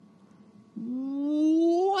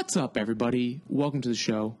What's up, everybody? Welcome to the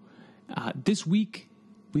show. This week,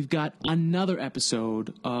 we've got another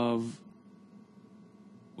episode of,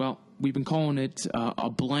 well, we've been calling it a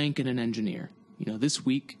blank and an engineer. You know, this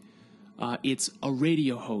week, it's a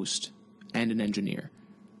radio host and an engineer.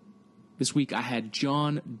 This week, I had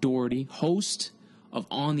John Doherty, host of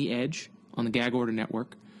On the Edge on the Gag Order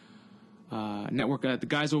Network. The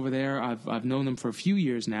guys over there, I've known them for a few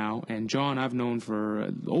years now, and John I've known for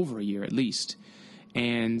over a year at least.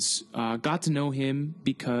 And got to know him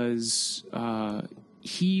because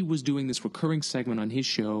he was doing this recurring segment on his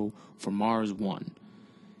show for Mars One,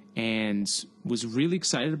 and was really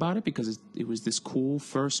excited about it because it was this cool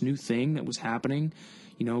first new thing that was happening.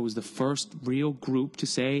 You know, it was the first real group to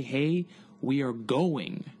say, hey, we are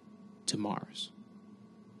going to Mars.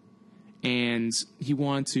 And he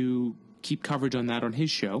wanted to keep coverage on that on his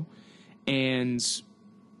show, and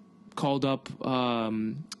called up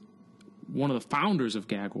one of the founders of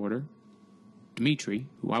Gag Order, Dimitri,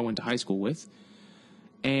 who I went to high school with,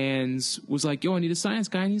 and was like, yo, I need a science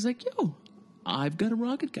guy. And he's like, yo, I've got a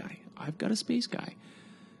rocket guy. I've got a space guy.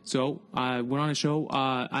 So I went on a show.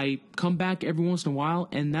 I come back every once in a while,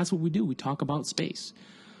 and that's what we do. We talk about space.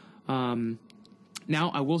 Now,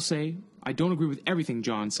 I will say, I don't agree with everything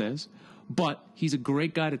John says, but he's a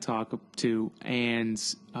great guy to talk to, and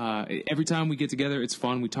every time we get together, it's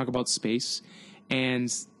fun. We talk about space, and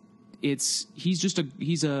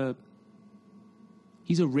he's a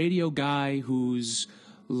radio guy who's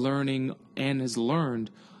learning and has learned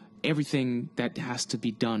everything that has to be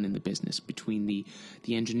done in the business, between the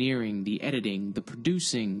engineering, the editing, the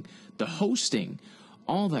producing, the hosting,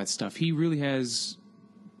 all that stuff. He really has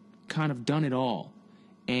kind of done it all,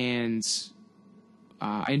 and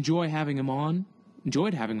I enjoyed having him on.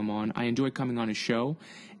 I enjoyed coming on his show,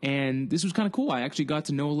 and this was kind of cool. I actually got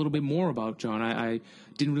to know a little bit more about John. I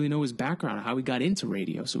didn't really know his background, how he got into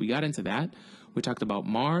radio, so we got into that. We talked about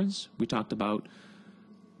Mars. We talked about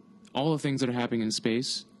all the things that are happening in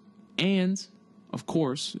space, and, of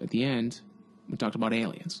course, at the end, we talked about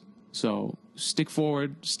aliens. So stay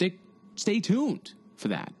tuned for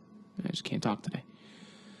that. I just can't talk today.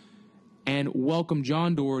 And welcome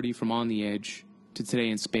John Doherty from On the Edge to Today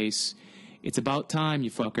in Space. It's about time, you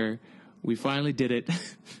fucker. We finally did it.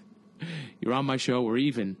 You're on my show. We're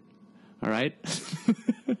even. All right?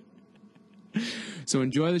 So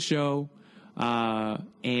enjoy the show.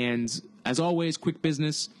 And as always, quick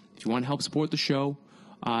business. If you want to help support the show,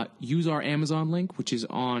 use our Amazon link, which is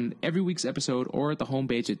on every week's episode, or at the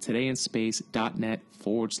homepage at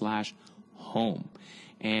todayinspace.net/home.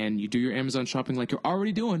 And you do your Amazon shopping like you're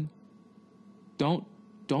already doing. Don't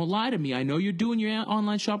lie to me. I know you're doing your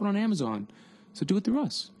online shopping on Amazon. So do it through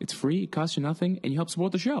us. It's free. It costs you nothing. And you help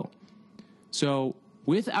support the show. So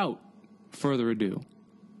without further ado,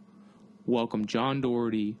 welcome John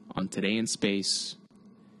Doherty on Today in Space.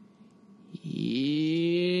 Here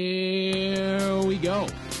we go.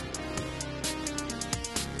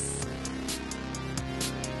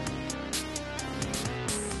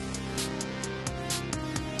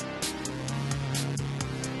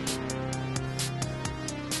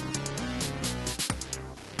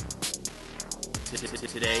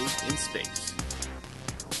 Today in Space.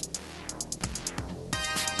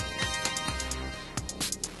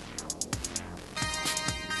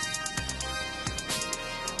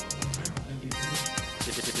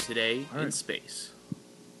 Today in Space.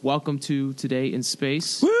 Welcome to Today in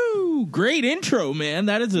Space. Woo! Great intro, man.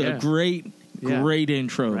 That is a great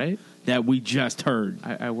intro, right? That we just heard.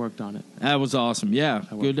 I worked on it. That was awesome. Yeah,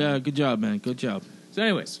 good job, man. Good job. So,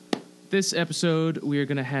 anyways, this episode we are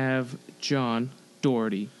going to have John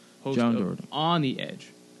Doherty, host of On the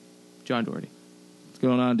Edge. John Doherty. What's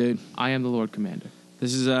going on, dude? I am the Lord Commander.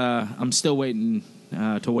 This is I'm still waiting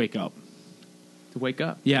to wake up. To wake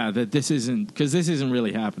up? Yeah, this isn't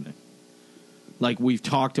really happening. Like, we've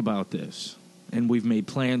talked about this, and we've made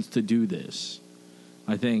plans to do this.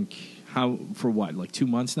 I think, for what, like 2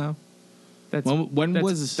 months now?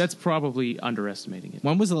 That's probably underestimating it.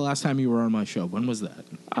 When was the last time you were on my show? When was that?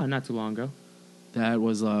 Not too long ago. That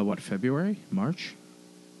was, February? March?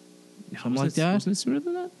 Something like that? Wasn't it sooner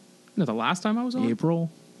than that? No, the last time I was on?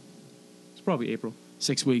 April? It's probably April.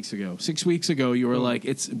 6 weeks ago. 6 weeks ago, you were like,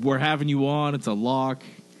 we're having you on, it's a lock.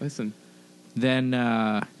 Listen. Then,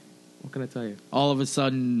 what can I tell you? All of a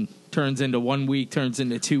sudden, turns into 1 week, turns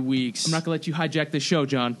into 2 weeks. I'm not going to let you hijack this show,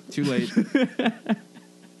 John. Too late.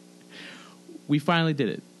 We finally did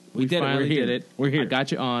it. We finally did it. We're here. I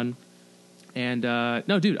got you on. And,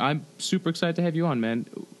 no, dude, I'm super excited to have you on, man.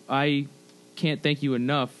 I can't thank you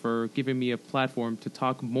enough for giving me a platform to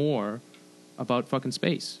talk more about fucking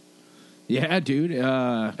space. Yeah, dude.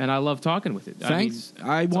 And I love talking with it. Thanks.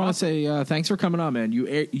 I want to awesome. say thanks for coming on, man.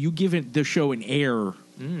 You give it the show an air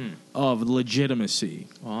of legitimacy.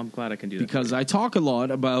 Well, I'm glad I can do that. Because I talk a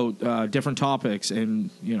lot about different topics, and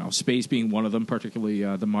space being one of them, particularly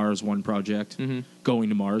the Mars One project, going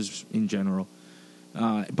to Mars in general.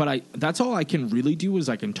 But that's all I can really do is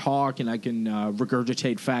I can talk and I can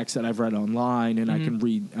regurgitate facts that I've read online, and I can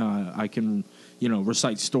read,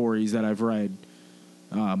 recite stories that I've read.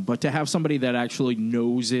 But to have somebody that actually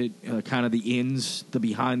knows it, kind of the ins, the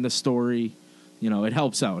behind the story, it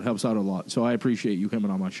helps out. It helps out a lot. So I appreciate you coming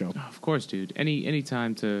on my show. Oh, of course, dude. Any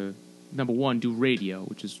time to, number one, do radio,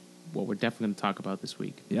 which is what we're definitely going to talk about this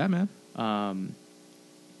week. Yeah, man.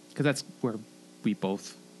 Because that's where we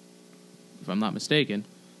both, if I'm not mistaken,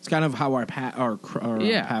 it's kind of how our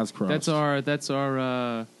paths cross. That's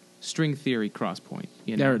our string theory cross point.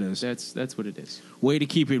 There it is. That's what it is. Way to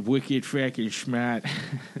keep it wicked, fucking schmat.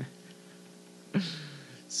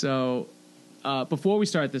 So, before we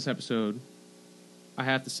start this episode, I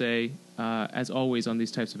have to say, as always on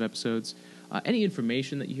these types of episodes, any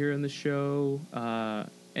information that you hear on the show,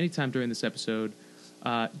 anytime during this episode,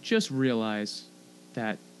 just realize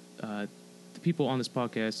that the people on this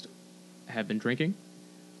podcast have been drinking,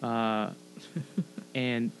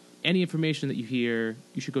 and any information that you hear,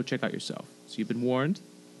 you should go check out yourself. So you've been warned.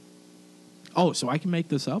 Oh, so I can make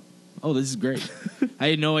this up? Oh, this is great. I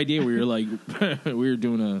had no idea we were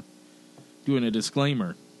doing a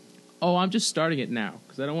disclaimer. Oh, I'm just starting it now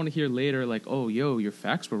because I don't want to hear later like, oh, yo, your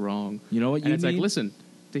facts were wrong. You know what? And it's like, listen,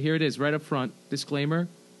 here it is right up front. Disclaimer.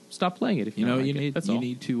 Stop playing it if you know don't you like need. it. That's you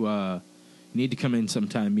all. need to come in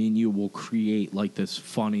sometime. Me and you will create like this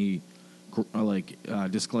funny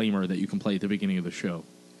disclaimer that you can play at the beginning of the show.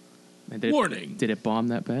 And Warning. Did it bomb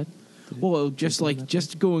that bad? Well, just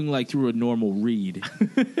going through a normal read.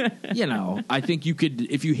 I think you could,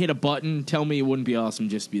 if you hit a button, tell me it wouldn't be awesome.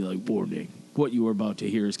 Just be like, warning. What you were about to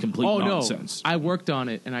hear is complete nonsense. No. I worked on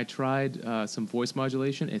it and I tried some voice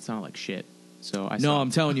modulation. It sounded like shit. So I No,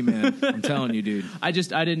 I'm telling you, man. I'm telling you, dude. I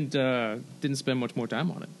didn't spend much more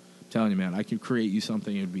time on it. I'm telling you, man. I could create you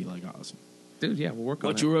something. It would be like awesome. Dude, yeah, we'll work on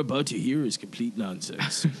it. What you're about to hear is complete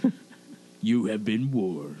nonsense. You have been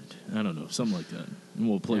warned. I don't know, something like that. And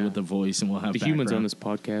we'll play with the voice, and we'll have the humans on this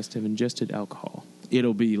podcast have ingested alcohol.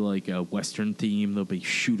 It'll be like a Western theme. There'll be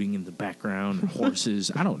shooting in the background,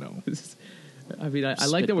 horses. I don't know. I mean, I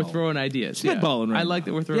like that we're throwing ideas. Spitballing, right? I like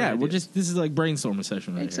that we're throwing ideas. This is like brainstorming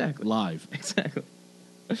session right Exactly. here. Live. Exactly.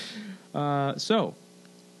 So,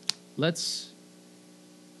 let's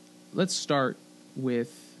start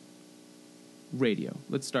with radio.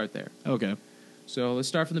 Let's start there. Okay. So let's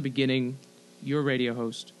start from the beginning. You're a radio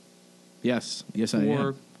host. Yes, I am.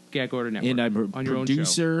 For Gag Order Network. And I'm a on your own show.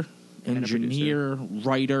 producer, engineer,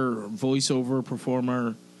 writer, voiceover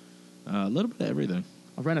performer, a little bit of everything.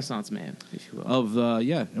 A renaissance man, if you will. Of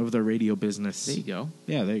the radio business. There you go.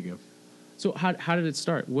 Yeah, there you go. So how did it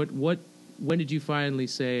start? When did you finally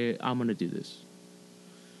say, I'm going to do this?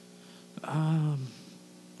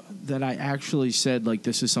 That I actually said, like,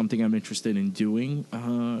 this is something I'm interested in doing.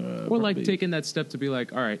 Or like taking that step to be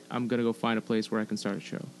like, all right, I'm going to go find a place where I can start a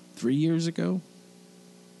show. 3 years ago.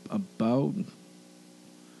 About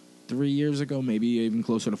 3 years ago, maybe even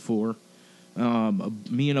closer to 4.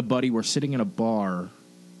 Me and a buddy were sitting in a bar,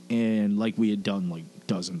 and like we had done like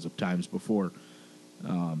dozens of times before.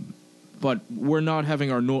 But we're not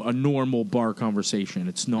having a normal bar conversation.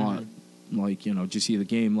 It's not like, did you see the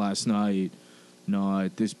game last night?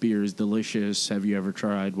 Not, this beer is delicious. Have you ever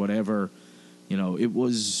tried whatever? It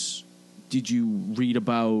was, did you read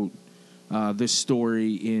about this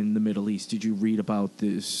story in the Middle East? Did you read about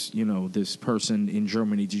this, this person in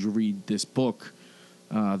Germany? Did you read this book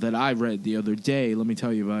that I read the other day? Let me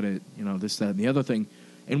tell you about it. This, that, and the other thing.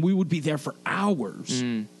 And we would be there for hours,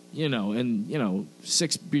 and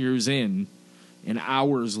 6 beers in and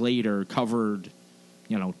hours later covered,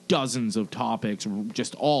 dozens of topics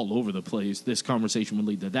just all over the place. This conversation would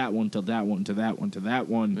lead to that one, to that one, to that one, to that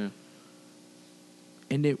one. Yeah.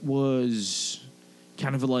 And it was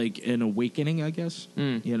kind of like an awakening, I guess.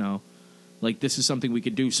 Like this is something we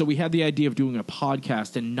could do. So we had the idea of doing a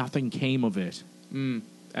podcast and nothing came of it.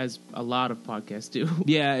 As a lot of podcasts do.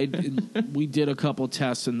 Yeah, we did a couple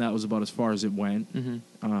tests and that was about as far as it went.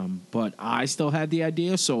 But I still had the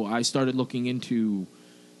idea, so I started looking into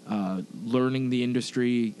learning the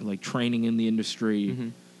industry, like training in the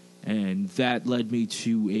industry, and that led me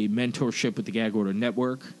to a mentorship with the Gag Order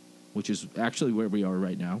Network, which is actually where we are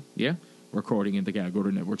right now. Yeah. Recording at the Gag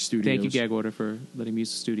Order Network studios. Thank you, Gag Order, for letting me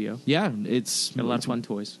use the studio. Yeah, it's got a lot of fun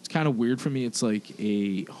toys. It's kind of weird for me. It's like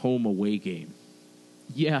a home away game.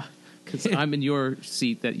 Yeah, because I'm in your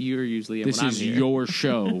seat that you're usually in This when I'm is here. your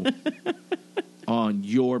show on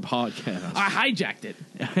your podcast. I hijacked it.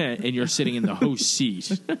 And you're sitting in the host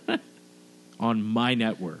seat on my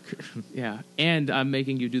network. Yeah, and I'm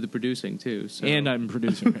making you do the producing too. So. And I'm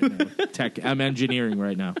producing right now. I'm engineering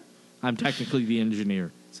right now. I'm technically the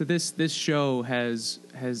engineer. So this show has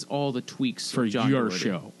all the tweaks For of John your Doherty.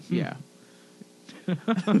 show. Yeah.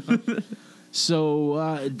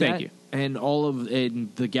 So Thank you. And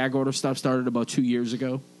the gag order stuff started about 2 years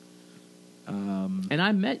ago. And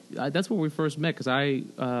I met. That's where we first met because I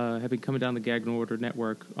have been coming down the Gag and Order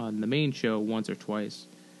Network on the main show once or twice,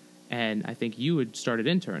 and I think you had started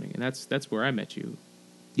interning, and that's where I met you.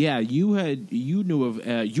 Yeah, you had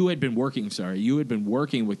been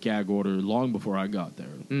working with Gag Order long before I got there.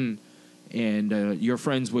 Mm. And you're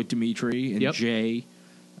friends with Dimitri and Yep. Jay.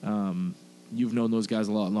 You've known those guys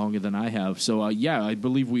a lot longer than I have. So, I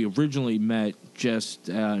believe we originally met just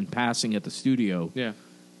in passing at the studio. Yeah.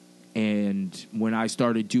 And when I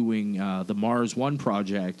started doing the Mars One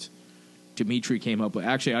project, Dimitri came up with...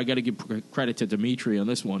 Actually, I got to give credit to Dimitri on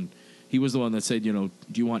this one. He was the one that said, do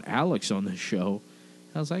you want Alex on this show?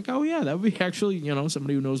 I was like, oh, yeah, that would be actually,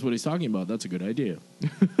 somebody who knows what he's talking about. That's a good idea.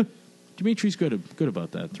 Dimitri's good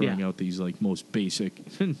about that, throwing out these, most basic,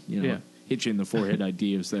 hit you in the forehead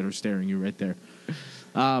ideas that are staring you right there.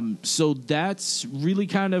 So that's really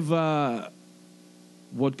kind of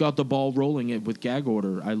what got the ball rolling with Gag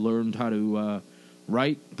Order. I learned how to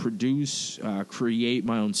write, produce, create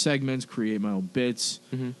my own segments, create my own bits.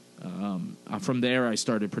 Mm-hmm. From there, I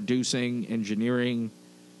started producing, engineering,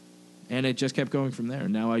 and it just kept going from there.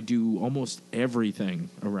 Now I do almost everything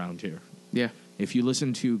around here. Yeah. If you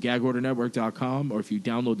listen to gagordernetwork.com or if you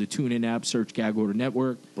download the TuneIn app, search Gag Order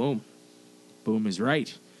Network. Boom. Boom is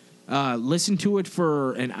right. Listen to it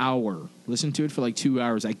for an hour. Listen to it for 2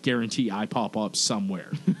 hours. I guarantee I pop up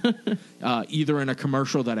somewhere. Either in a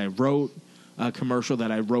commercial that I wrote,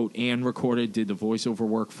 and recorded, did the voiceover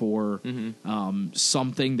work for,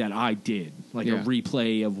 something that I did, a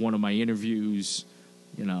replay of one of my interviews.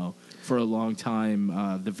 For a long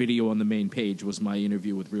time, the video on the main page was my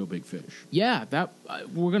interview with Real Big Fish. Yeah, that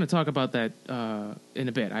we're going to talk about that in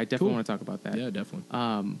a bit. I definitely want to talk about that. Yeah, definitely.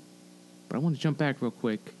 But I want to jump back real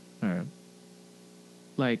quick. All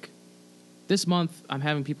right. This month, I'm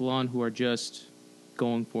having people on who are just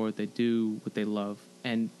going for it. They do what they love,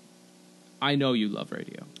 and I know you love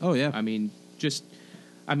radio. Oh yeah.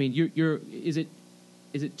 You're. Is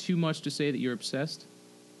it too much to say that you're obsessed?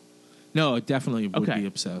 No, it definitely would be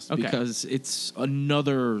obsessed because it's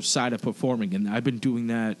another side of performing, and I've been doing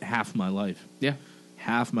that half my life. Yeah,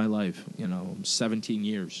 half my life. 17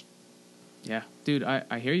 years. Yeah, dude,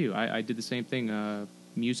 I hear you. I did the same thing.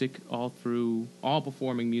 Music all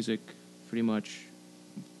performing music, pretty much.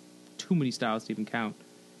 Too many styles to even count.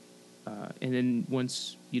 And then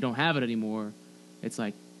once you don't have it anymore, it's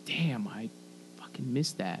like, damn, I fucking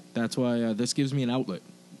missed that. That's why this gives me an outlet.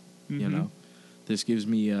 Mm-hmm. This gives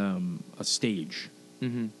me a stage.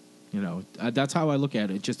 Mm-hmm. That's how I look at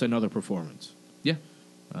it. Just another performance. Yeah.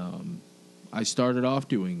 I started off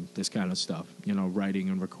doing this kind of stuff, writing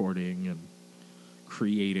and recording and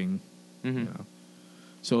creating. Mm-hmm.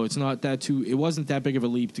 So it's not that it wasn't that big of a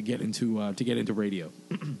leap to get into radio.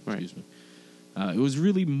 Right. Excuse me. It was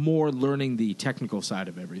really more learning the technical side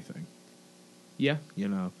of everything. Yeah.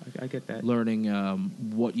 I get that. Learning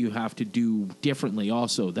what you have to do differently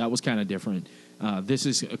also. That was kind of different. This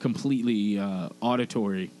is a completely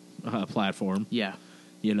auditory platform. Yeah.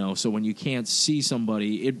 So when you can't see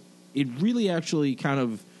somebody, it really actually kind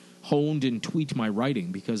of honed and tweaked my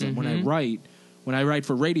writing because when I write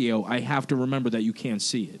for radio, I have to remember that you can't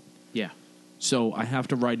see it. Yeah. So I have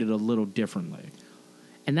to write it a little differently.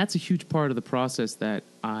 And that's a huge part of the process that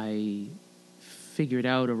I figured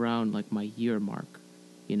out around my year mark.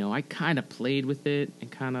 I kind of played with it and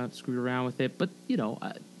kind of screwed around with it, but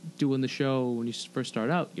doing the show when you first start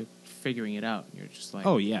out, you're figuring it out. You're just like,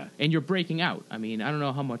 oh yeah, and you're breaking out. I mean, I don't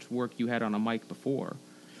know how much work you had on a mic before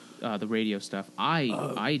the radio stuff.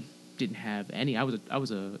 I didn't have any. I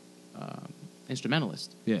was a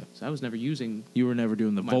instrumentalist. Yeah, so I was never using. You were never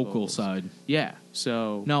doing the vocal vocals. side. Yeah,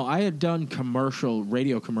 so no, I had done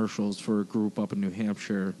radio commercials for a group up in New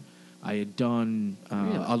Hampshire. I had done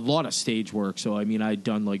a lot of stage work, so I had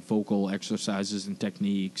done vocal exercises and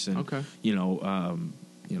techniques, and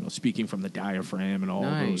speaking from the diaphragm and all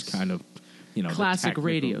those kind of classic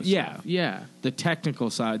radio stuff. Yeah. The technical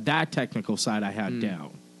side, I had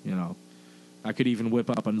down. I could even whip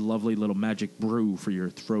up a lovely little magic brew for your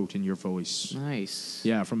throat and your voice. Nice.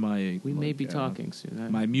 Yeah, from my we may be talking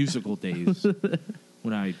soon. My musical days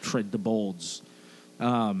when I tread the boards.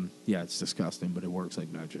 Yeah, it's disgusting, but it works like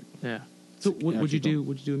magic. Yeah. So what'd you do?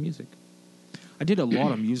 What'd you do in music? I did a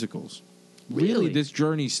lot of musicals. Really? This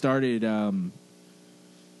journey started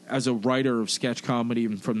as a writer of sketch comedy,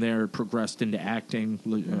 and from there it progressed into acting,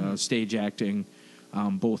 stage acting,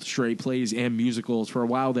 both straight plays and musicals. For a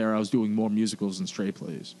while there, I was doing more musicals than straight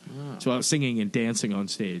plays. Wow. So I was singing and dancing on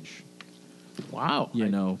stage. Wow. You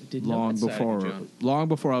know, didn't know that side of you, John. long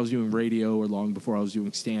before I was doing radio or long before I was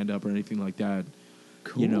doing stand up or anything like that.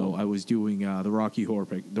 Cool. You know, I was doing the Rocky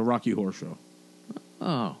Horror Show.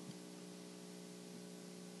 Oh.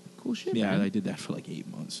 Cool shit, Yeah, man. I did that for like 8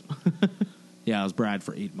 months. Yeah, I was Brad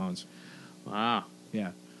for 8 months. Wow.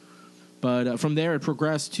 Yeah. But from there, it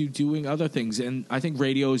progressed to doing other things. And I think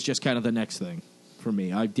radio is just kind of the next thing for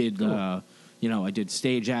me. I did, Cool. I did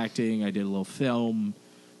stage acting. I did a little film.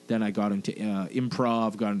 Then I got into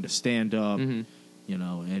improv, got into stand-up, you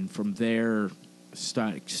know. And from there,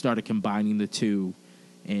 started combining the two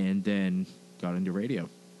and then got into radio.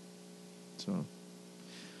 So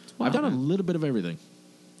I've done a little bit of everything.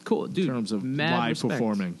 Cool, dude. In terms of mad live respect.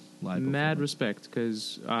 performing. Mad respect,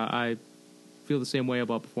 because I feel the same way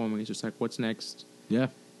about performing. It's just like, what's next? Yeah.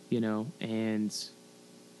 You know, and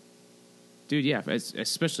dude, yeah,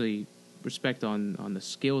 especially respect on the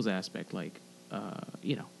skills aspect. Like,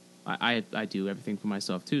 you know, I do everything for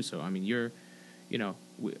myself too. So I mean,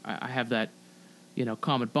 I have that, you know,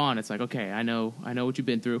 common bond. It's like, okay, I know what you've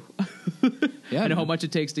been through. Yeah, I know how much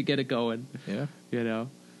it takes to get it going. Yeah. You know,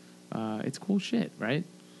 it's cool shit, right?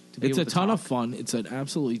 It's a ton of fun. It's an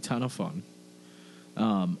absolutely ton of fun.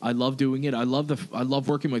 I love doing it. I love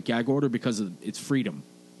working with Gag Order because it's freedom.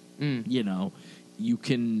 You know,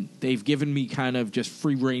 they've given me kind of just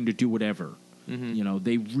free reign to do whatever. You know,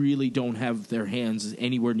 they really don't have their hands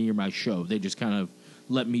anywhere near my show. They just kind of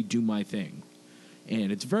let me do my thing. And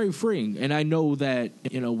it's very freeing. And I know that,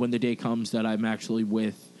 you know, when the day comes that I'm actually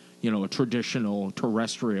with, you know, a traditional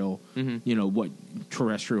terrestrial, you know, what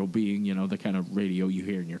terrestrial being, you know, the kind of radio you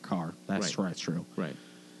hear in your car. That's Right. terrestrial. Right.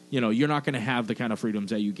 You know, you're not going to have the kind of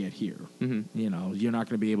freedoms that you get here. You know, you're not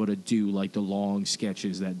going to be able to do like the long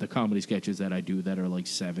sketches the comedy sketches that I do that are like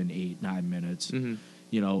 7, 8, 9 minutes.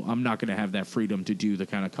 You know, I'm not going to have that freedom to do the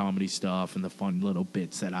kind of comedy stuff and the fun little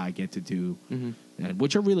bits that I get to do, and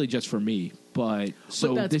which are really just for me. But that's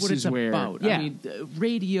this what is it's where, about. yeah, I mean,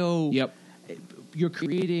 radio. Yep. You're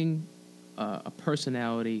creating a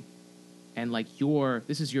personality, and like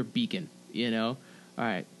this is your beacon. You know, all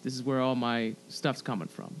right, this is where all my stuff's coming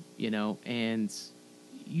from. You know, and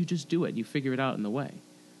you just do it. You figure it out in the way.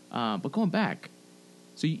 But going back,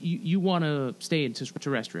 so you want to stay in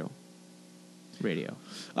terrestrial radio.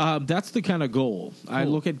 That's the kind of goal. I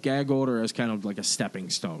Cool. look at Gag Order as kind of like a stepping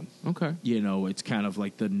stone. Okay. You know, it's kind of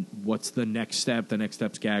like what's the next step? The next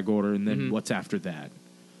step's Gag Order, and then what's after that?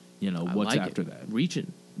 You know, what's like after it. that?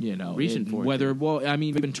 Reaching. You know, Reaching for it, whether well, I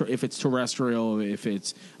mean, even if it's terrestrial,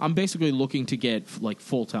 I'm basically looking to get like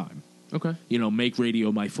full time. Okay. You know, make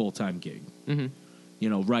radio my full time gig. You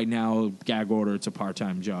know, right now, Gag Order, it's a part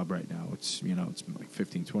time job. Right now, it's like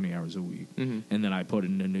 15, 20 hours a week, and then I put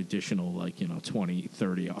in an additional 20,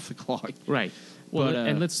 30 off the clock. Right. Well, But,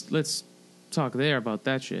 and let's talk there about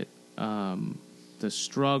that shit. The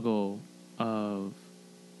struggle of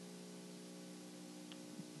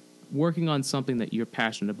working on something that you're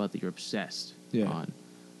passionate about, that you're obsessed on,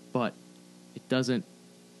 but it doesn't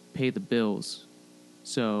pay the bills.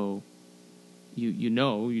 So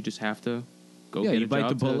you just have to go get you a bite job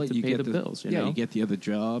the bullet, to you pay get the bills. You know? you get the other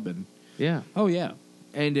job, and Yeah. oh yeah,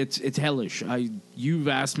 and it's hellish. You've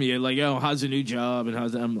asked me like, oh, how's the new job, and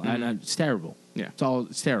how's that? And it's terrible. Yeah.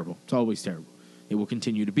 It's terrible. It's always terrible. It will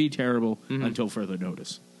continue to be terrible until further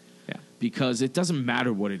notice. Yeah. Because it doesn't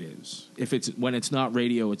matter what it is. When it's not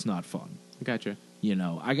radio, it's not fun. Gotcha. You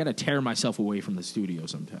know, I got to tear myself away from the studio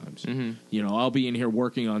sometimes. You know, I'll be in here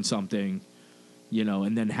working on something, you know,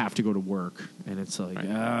 and then have to go to work, and it's like,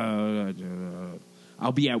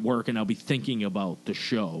 I'll be at work and I'll be thinking about the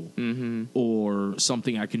show or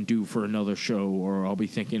something I can do for another show, or I'll be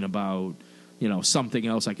thinking about, you know, something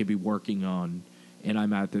else I could be working on, and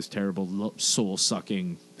I'm at this terrible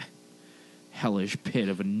soul-sucking hellish pit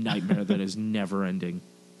of a nightmare that is never ending.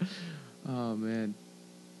 Oh man.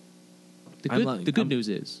 The good news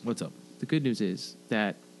is, what's up? The good news is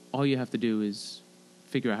that all you have to do is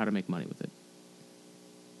figure out how to make money with it.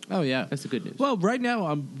 Oh yeah, That's the good news. well, right now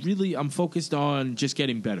I'm focused on just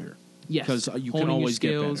getting better. Yes, because you can honing your always get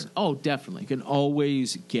skills. better. Oh, definitely. You can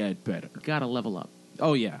always get better. Gotta level up.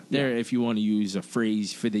 Oh yeah, there. If you want to use a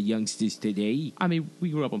phrase for the youngsters today, I mean, we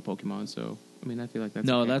grew up on Pokemon, so I mean, I feel like that's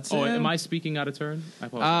No, okay. that's- Oh, am I speaking out of turn? I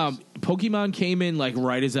apologize. Pokemon came in like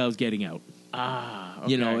right as I was getting out. Ah,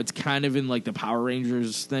 You know, okay. it's kind of in like the Power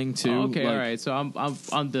Rangers thing too. Oh, okay, like, all right. So I'm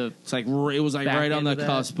on the It's like it was like back right on end the of that?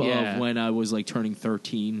 cusp Yeah. of when I was like turning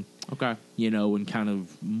 13. okay. You know, and kind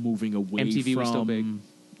of moving away MTV from. was still big.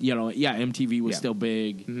 You know, yeah, MTV was Yeah. still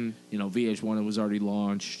big. Mhm. You know, VH1 was already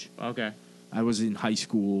launched. Okay. I was in high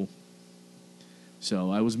school,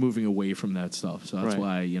 so I was moving away from that stuff. So that's Right.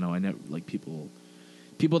 why I never like people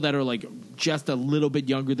that are like just a little bit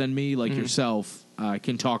younger than me, like yourself,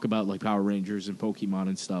 can talk about like Power Rangers and Pokemon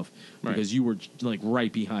and stuff Right. because you were like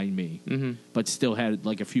right behind me, but still had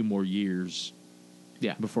like a few more years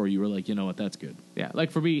Yeah. before you were like, you know what, that's good. Yeah.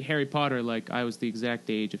 Like for me, Harry Potter. Like I was the exact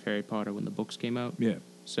age of Harry Potter when the books came out. Yeah,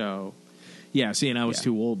 So yeah. See, and I was Yeah.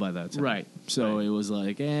 too old by that time, Right. So Right. it was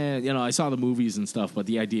like, I saw the movies and stuff, but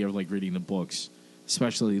the idea of like reading the books,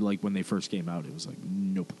 especially like when they first came out, it was like,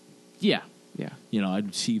 nope. yeah. Yeah. You know,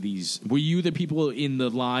 I'd see these. Were you the people in the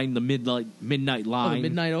line, the midnight line? Oh, the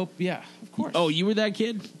Midnight Open. Yeah, of course. Oh, you were that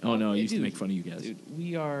kid? Oh no, I Yeah, used to dude. make fun of you guys. Dude,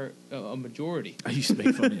 we are a majority. I used to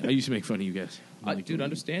make fun. I used to make fun of you guys. Dude,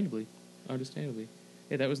 understandably.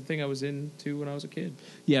 Yeah, that was the thing I was into when I was a kid.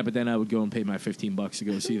 Yeah, but then I would go and pay my $15 to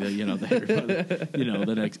go see the Harry Potter,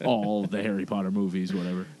 the next all the Harry Potter movies,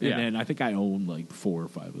 whatever. And Yeah. then I think I own like 4 or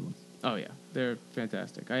 5 of them. Oh yeah, they're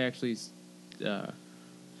fantastic. I actually,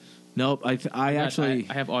 Nope, I actually.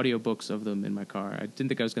 I have audiobooks of them in my car. I didn't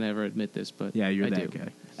think I was going to ever admit this, but Yeah, you're I that do.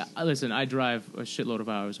 guy. Listen, I drive a shitload of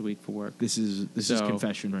hours a week for work. This is So,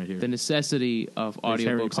 confession right here. The necessity of There's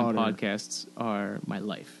Harry audiobooks and Potter. podcasts are my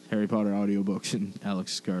life. Harry Potter audiobooks and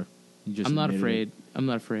Alex's car. You just I'm not admitted it. afraid. I'm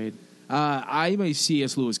not afraid. I'm a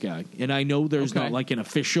C.S. Lewis guy, and I know there's Okay. not like an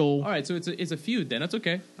official. All right, so it's a feud then. That's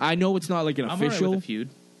okay. I know it's not like an I'm all right official. with a feud.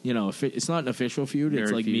 It's not an official feud. It's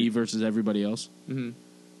Nerd like feud. me versus everybody else. Mm-hmm.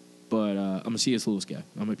 But I'm a C.S. Lewis guy.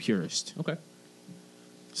 I'm a purist, Okay.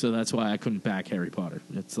 so that's why I couldn't back Harry Potter.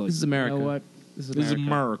 It's like This is America. You know what? This This is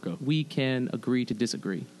America. We can agree to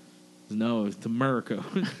disagree. No, it's America.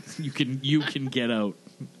 you can get out.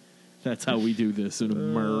 That's how we do this in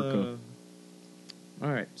America. All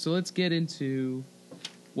right, so let's get into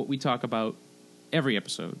what we talk about every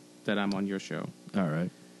episode that I'm on your show. All right.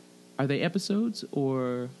 Are they episodes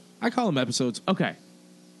or I call them episodes. okay?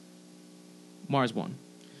 Mars One.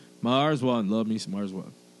 Mars One. Love me some Mars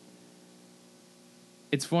One.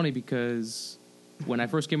 It's funny because when I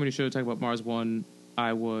first came on your show to talk about Mars One,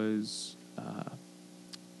 I was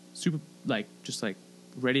super just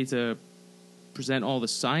ready to present all the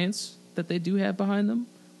science that they do have behind them,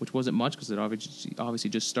 which wasn't much because it obviously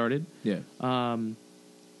just started. Yeah.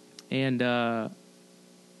 And I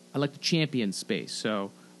like to champion space,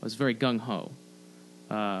 so I was very gung ho.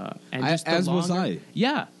 And just the as was longer- I.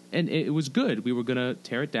 Yeah, and it was good. We were gonna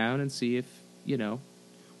tear it down and see if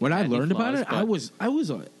When I Any learned about flaws, it,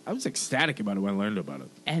 but- I was ecstatic about it when I learned about it.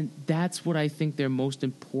 And that's what I think their most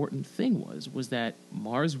important thing was that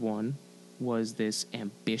Mars One was this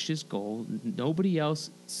ambitious goal. Nobody else,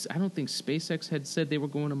 I don't think SpaceX had said they were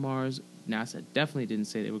going to Mars. NASA definitely didn't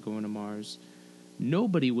say they were going to Mars.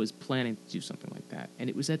 Nobody was planning to do something like that. And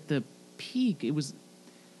it was at the peak. It was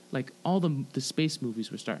like all the space movies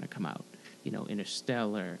were starting to come out.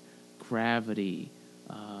 Interstellar, Gravity.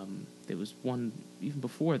 There was one even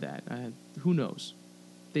before that. Who knows?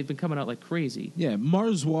 They've been coming out like crazy. Yeah,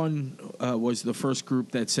 Mars One was the first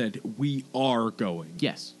group that said we are going.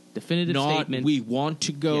 Yes, definitive Not statement. we want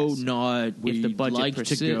to go. Yes. Not we if the budget like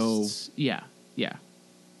persists, to go. yeah.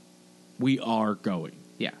 We are going.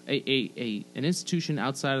 Yeah, an institution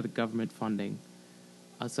outside of the government funding,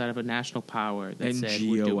 outside of a national power that said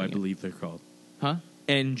we're NGO, doing I it. believe they're called. Huh?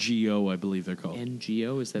 NGO, I believe they're called.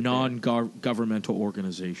 NGO is that Non-governmental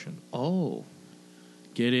organization. Oh,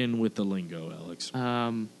 Get in with the lingo, Alex.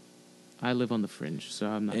 I live on the fringe, so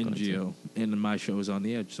I'm not going to. NGO, and my show is on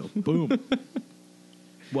the edge. So boom.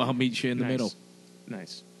 Well, I'll meet you in the middle.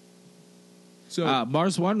 Nice. So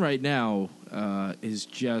Mars One right now is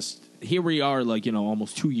just here. We are,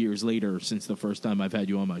 almost 2 years later since the first time I've had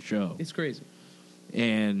you on my show, it's crazy.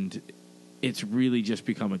 and it's really just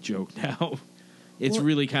become a joke now. It's Well,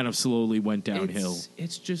 really kind of slowly went downhill.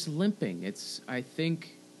 It's just limping. I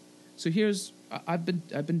think. So I've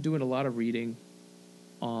been doing a lot of reading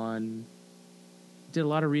on. Did a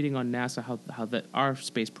lot of reading on NASA how our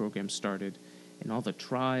space program started, and all the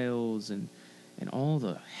trials and all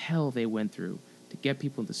the hell they went through to get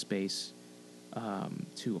people into space,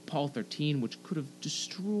 to Apollo 13, which could have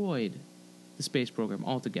destroyed the space program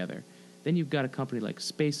altogether. Then you've got a company like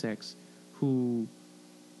SpaceX, who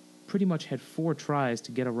pretty much had 4 tries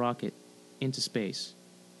to get a rocket into space,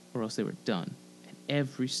 or else they were done. And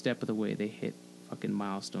every step of the way, they hit fucking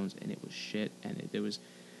milestones, and it was shit. And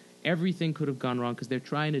everything could have gone wrong because they're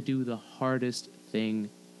trying to do the hardest thing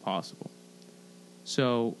possible.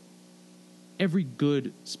 So every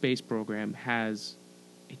good space program has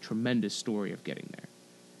a tremendous story of getting there.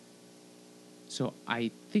 So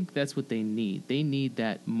I think that's what they need. They need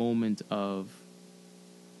that moment of,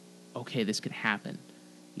 okay, this could happen.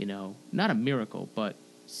 You know, not a miracle, but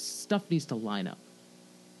stuff needs to line up.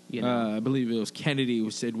 You know? I believe it was Kennedy who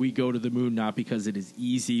said, "We go to the moon not because it is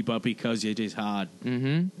easy, but because it is hard." Mm-hmm.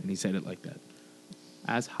 And he said it like that.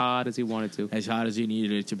 As hard as he wanted to. As hard as he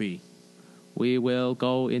needed it to be. We will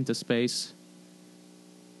go into space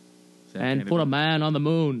and Kennedy? put a man on the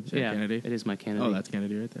moon. Is that Kennedy? It is my Kennedy. Oh, that's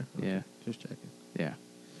Kennedy right there. Okay. Yeah. Just checking. Yeah.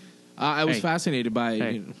 I was Hey. fascinated by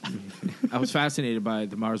Hey. I was fascinated by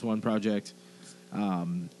the Mars One project,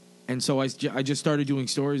 and so I just started doing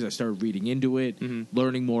stories. I started reading into it,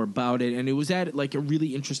 learning more about it, and it was at like a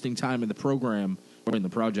really interesting time in the program or in the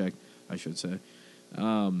project, I should say,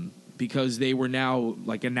 because they were now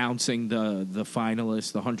like announcing the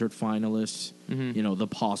finalists, the 100 finalists, you know, the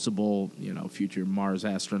possible future Mars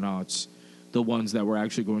astronauts, the ones that were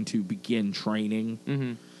actually going to begin training.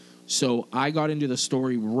 Mm-hmm. So I got into the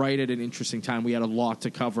story right at an interesting time. We had a lot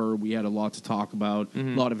to cover. We had a lot to talk about, a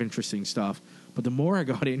lot of interesting stuff. But the more I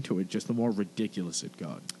got into it, just the more ridiculous it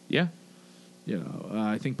got. Yeah. You know,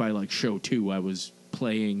 I think by like show 2, I was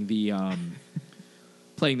playing the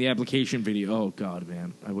application video. Oh, God,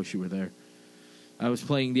 man. I wish you were there. I was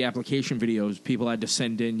playing the application videos. People had to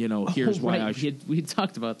send in, here's why I should. We had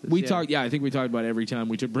talked about this. We talked, I think we talked about it every time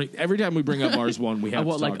we bring up Mars One. We have I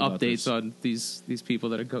want to like talk about updates this. on these people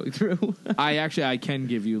that are going through. I can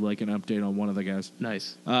give you like an update on one of the guys.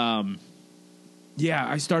 Nice. Yeah,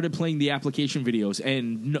 I started playing the application videos,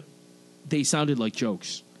 and they sounded like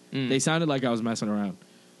jokes. They sounded like I was messing around.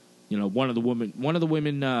 You know, one of the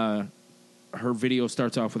women, her video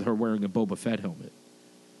starts off with her wearing a Boba Fett helmet.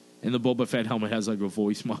 And the Boba Fett helmet has like a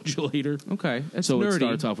voice modulator. Okay, that's so nerdy. it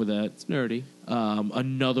starts off with that. It's nerdy.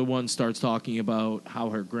 Another one starts talking about how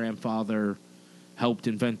her grandfather helped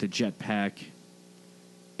invent the jetpack,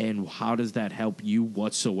 and how does that help you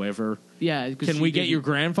whatsoever? Yeah, Can we get your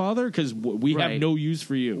grandfather? Because we have Right. no use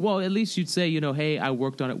for you. Well, at least you'd say, hey, I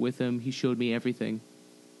worked on it with him. He showed me everything.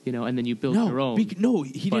 And then you built your own. No,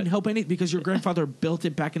 he But- didn't help any because your grandfather built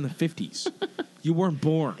it back in the 50s. You weren't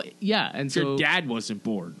born. Yeah, and Your so dad wasn't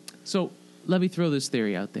born. So let me throw this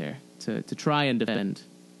theory out there to try and defend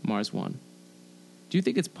Mars One. Do you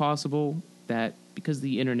think it's possible that because of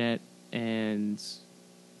the internet and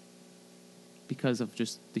because of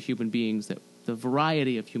just the human beings, that the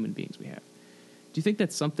variety of human beings we have, do you think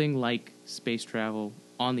that something like space travel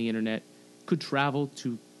on the internet could travel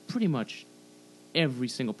to pretty much every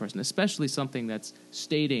single person, especially something that's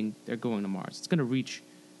stating they're going to Mars? It's going to reach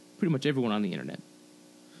pretty much everyone on the internet.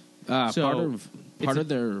 So, part of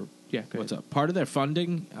their Yeah, go what's ahead. up? Part of their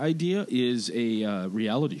funding idea is a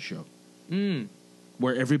reality show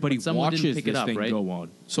where everybody But someone didn't watches pick it this up, thing right? go on.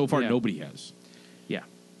 So far, Yeah. nobody has, Yeah.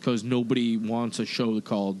 because nobody wants a show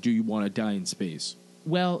called "Do You Want to Die in Space?"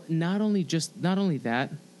 Well, not only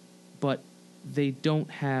that, but they don't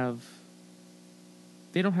have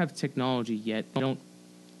technology yet.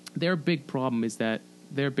 Their big problem is that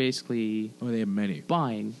they're basically Oh, they have many.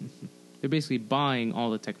 buying all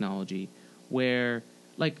the technology, where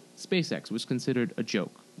like SpaceX was considered a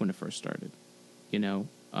joke when it first started.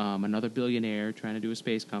 Another billionaire trying to do a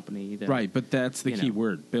space company. That, Right, but that's the you key know.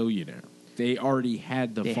 word: billionaire. They already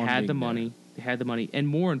had the They funding. had the there. money. They had the money, and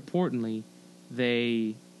more importantly,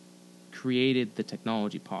 they created the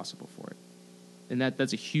technology possible for it, and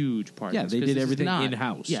that's a huge part. Yeah, of this, they 'cause did this is everything not-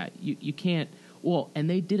 in-house. Yeah, you can't. Well, and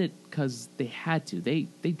they did it because they had to. They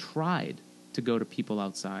tried to go to people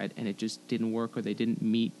outside, and it just didn't work, or they didn't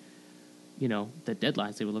meet, the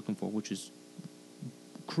deadlines they were looking for, which is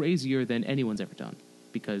crazier than anyone's ever done.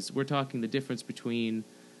 Because we're talking the difference between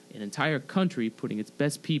an entire country putting its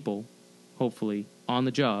best people, hopefully, on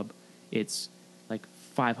the job. It's like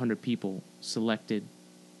 500 people selected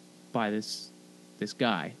by this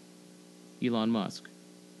guy, Elon Musk,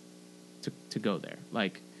 to go there.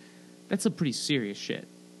 Like, that's a pretty serious shit.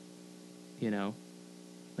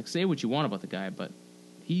 Like, say what you want about the guy, but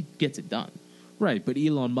he gets it done. Right, but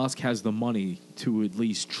Elon Musk has the money to at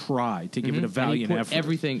least try to give it a And valiant effort.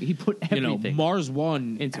 He put everything Mars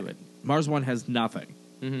One into it. Mars One has nothing.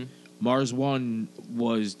 Mm-hmm. Mars One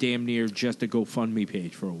was damn near just a GoFundMe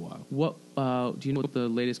page for a while. What do you know what the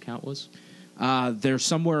latest count was? They're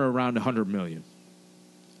somewhere around 100 million,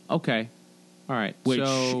 Okay. All right. which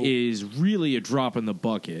so, is really a drop in the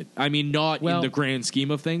bucket. I mean, not in Well, the grand scheme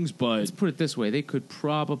of things, but let's put it this way. They could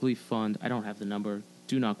probably fund, I don't have the number,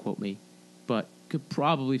 do not quote me, but could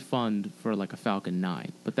probably fund for like a Falcon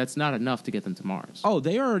 9, but that's not enough to get them to Mars. Oh,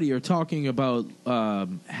 they already are talking about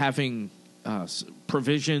having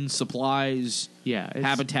provisions, supplies,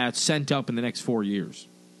 habitats sent up in the next 4 years.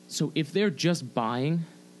 So if they're just buying,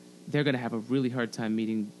 they're going to have a really hard time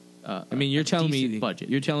meeting. You're telling me budget.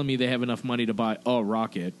 You're telling me they have enough money to buy a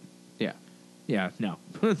rocket? Yeah, yeah, no,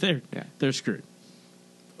 they're screwed.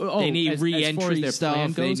 Oh, they need re-entry as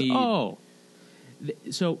stuff. They need.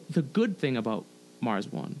 So the good thing about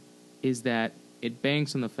Mars One is that it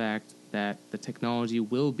banks on the fact that the technology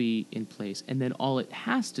will be in place, and then all it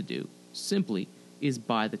has to do simply is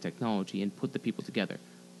buy the technology and put the people together.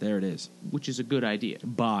 There it is, which is a good idea.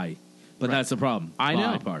 Buy, but that's the problem. I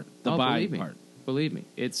know part. The buy part. Believe me,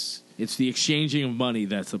 it's the exchanging of money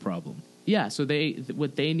that's the problem. Yeah. So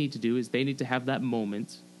what they need to do is they need to have that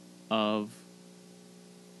moment of,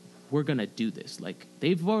 we're gonna do this. Like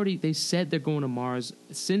they said they're going to Mars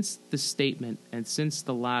since the statement and since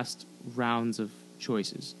the last rounds of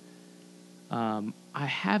choices. I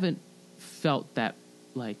haven't felt that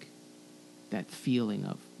feeling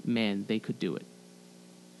of, man, they could do it.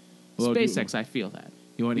 Well, SpaceX, I feel that.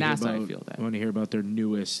 NASA, I feel that. You want to hear about their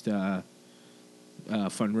newest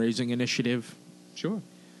fundraising initiative? Sure.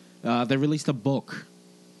 They released a book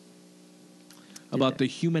about the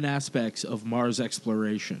human aspects of Mars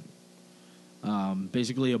exploration.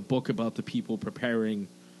 Basically, a book about the people preparing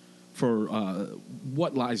for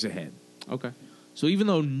what lies ahead. Okay. So even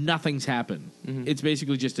though nothing's happened, it's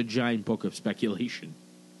basically just a giant book of speculation.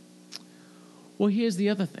 Well, here's the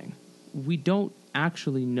other thing. We don't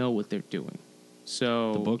actually know what they're doing.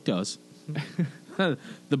 So the book does. The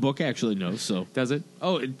book actually knows. So does it?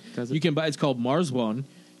 Oh, does it? You can buy. It's called Mars One: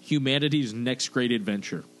 Humanity's Next Great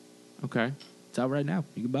Adventure. Okay, it's out right now.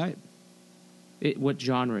 You can buy it. What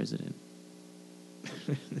genre is it in?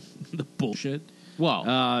 The bullshit.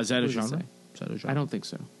 Well, is that a genre? I don't think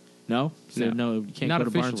so. No, no. You can't go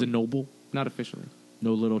to Barnes and Noble. Not officially.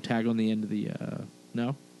 No little tag on the end of the.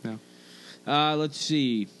 No. Let's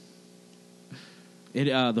see.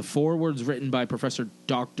 The foreword's written by Professor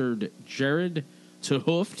Dr. Jared 't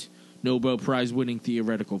Hooft, Nobel Prize-winning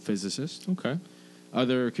theoretical physicist. Okay.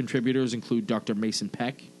 Other contributors include Dr. Mason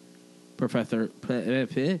Peck, Professor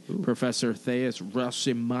Theus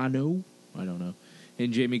Rossimano, I don't know,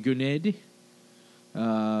 and Jamie Guned.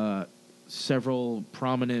 Several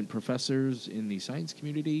prominent professors in the science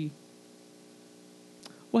community.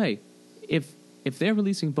 Well, hey, if they're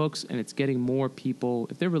releasing books and it's getting more people,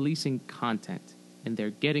 if they're releasing content and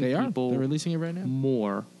they're getting they're releasing it right now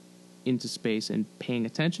more into space and paying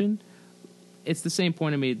attention, it's the same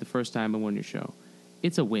point I made the first time I won your show.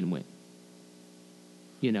 It's a win-win.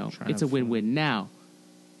 You know, it's a win-win. Now,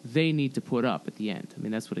 they need to put up at the end. I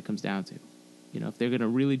mean, that's what it comes down to. You know, if they're going to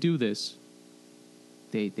really do this,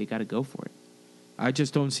 they got to go for it. I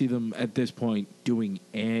just don't see them at this point doing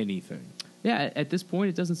anything. Yeah, at this point,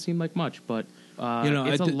 it doesn't seem like much, but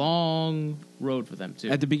it's a long road for them, too.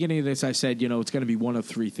 At the beginning of this, I said, it's going to be one of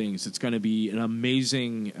three things. It's going to be an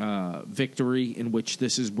amazing victory in which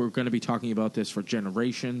we're going to be talking about this for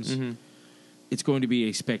generations. Mm-hmm. It's going to be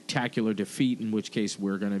a spectacular defeat, in which case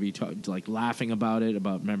we're going to be laughing about it,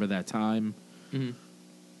 about remember that time.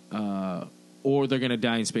 Mm-hmm. Or they're going to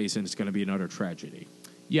die in space, and it's going to be an utter tragedy.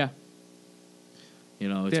 Yeah. It's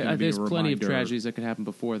going to be there's plenty of tragedies that could happen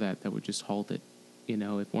before that would just halt it.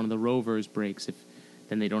 If one of the rovers breaks,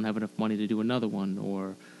 then they don't have enough money to do another one,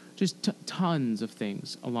 or just tons of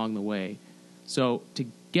things along the way. So to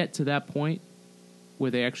get to that point where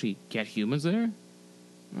they actually get humans there,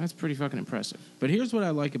 that's pretty fucking impressive. But here's what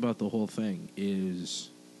I like about the whole thing is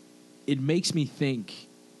it makes me think,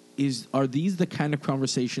 are these the kind of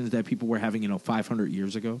conversations that people were having, 500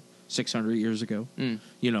 years ago, 600 years ago,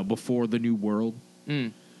 before the New World,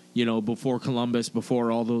 before Columbus, before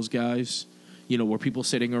all those guys? Were people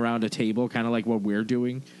sitting around a table, kind of like what we're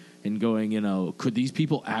doing, and going, could these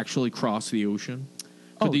people actually cross the ocean?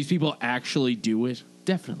 Could these people actually do it?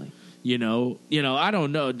 Definitely. I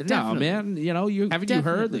don't know. Definitely. No, man. Haven't you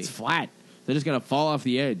heard? It's flat. They're just going to fall off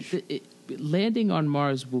the edge. Landing on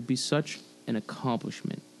Mars will be such an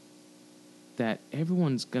accomplishment that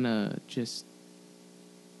everyone's going to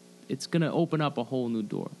it's going to open up a whole new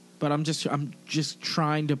door. But I'm just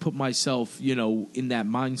trying to put myself, in that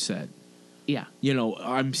mindset. Yeah.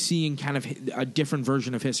 I'm seeing kind of a different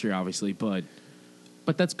version of history, obviously, but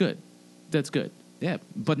that's good. That's good. Yeah,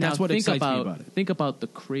 but that's what excites me about it. Think about the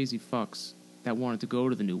crazy fucks that wanted to go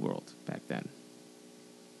to the New World back then.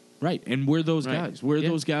 Right, and we're those guys. We're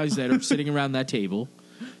those guys that are sitting around that table.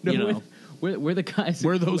 We're the guys.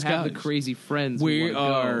 We're those who guys. Have the crazy friends. We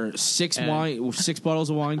are six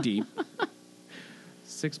bottles of wine deep.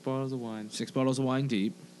 6 bottles of wine. 6 bottles of wine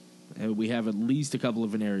deep. And we have at least a couple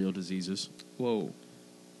of venereal diseases. Whoa.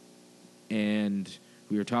 And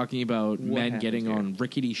we were talking about What men happened getting here? on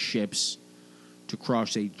rickety ships to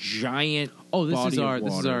cross a giant Oh, this body is our of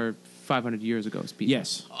this is water. our 500 years ago speech.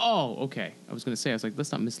 Yes. Oh, okay. I was going to say, I was like,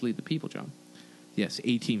 let's not mislead the people, John. Yes,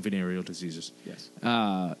 18 venereal diseases. Yes.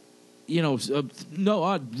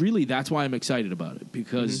 Really, that's why I'm excited about it,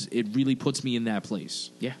 because it really puts me in that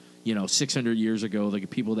place. Yeah. 600 years ago, like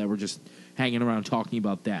people that were just hanging around talking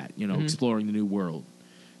about that, exploring the new world.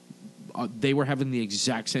 They were having the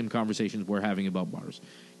exact same conversations we're having about Mars.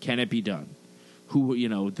 Can it be done?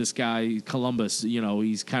 This guy, Columbus,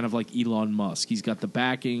 he's kind of like Elon Musk. He's got the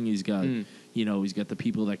backing. He's got, he's got the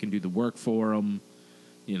people that can do the work for him.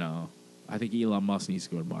 I think Elon Musk needs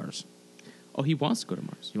to go to Mars. Oh, he wants to go to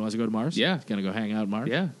Mars. He wants to go to Mars? Yeah. He's going to go hang out at Mars?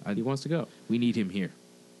 Yeah, he wants to go. We need him here.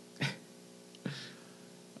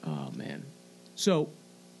 Oh, man. So,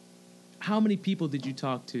 how many people did you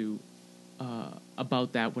talk to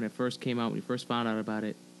about that when it first came out, when you first found out about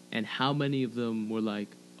it? And how many of them were like,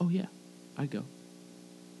 oh, yeah, I'd go?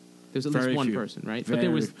 There's at Very least one few. person, right? Very But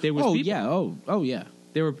there was oh, people. Yeah. Oh, yeah.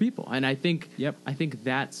 There were people. And I think Yep. I think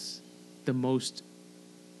that's the most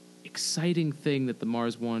exciting thing that the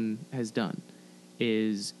Mars One has done,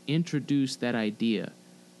 is introduce that idea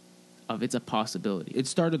of it's a possibility. It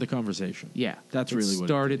started the conversation. Yeah, That's it really what it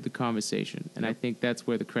started the conversation, and I Yep. think that's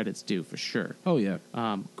where the credit's due for sure. Oh, yeah.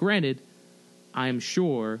 Granted, I am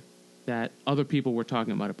sure that other people were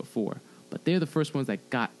talking about it before, but they're the first ones that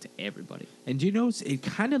got to everybody. And do you notice it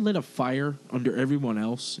kind of lit a fire under everyone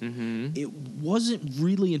else? Mm-hmm. It wasn't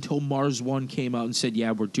really until Mars One came out and said,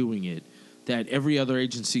 yeah, we're doing it, that every other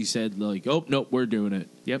agency said, like, oh, nope, we're doing it.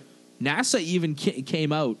 Yep. NASA even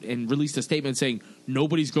came out and released a statement saying,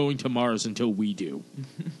 nobody's going to Mars until we do.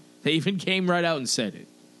 They even came right out and said it.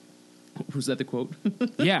 Was that the quote?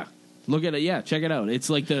 Yeah. Look at it. Yeah, check it out. It's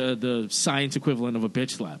like the science equivalent of a bitch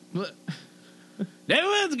slap. No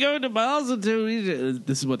one's going to Mars until we do.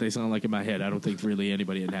 This is what they sound like in my head. I don't think really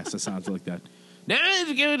anybody at NASA sounds like that. No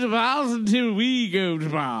one's going to Mars until we go to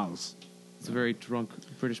Mars. It's a very drunk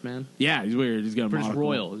British man. Yeah, he's weird. He's got a British monocle.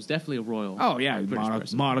 royal. It was definitely a royal. Oh, yeah. British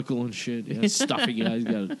person. Monocle and shit. Yeah, stuffy guy. He's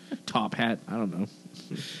got a top hat. I don't know.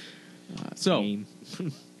 So, Cane.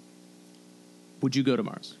 would you go to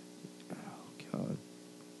Mars? Oh, God.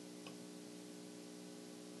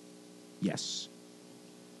 Yes.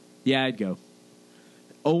 Yeah, I'd go.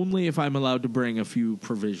 Only if I'm allowed to bring a few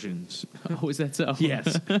provisions. Oh, is that so?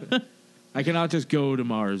 Yes. I cannot just go to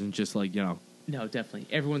Mars and just No, definitely.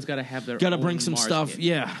 Everyone's got to have their got to own bring some Mars stuff. kit.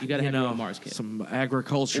 Yeah. You got to have your own Mars kit. Some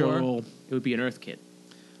agricultural, Or it would be an Earth kit.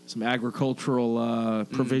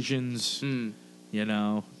 provisions.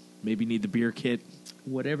 Maybe need the beer kit.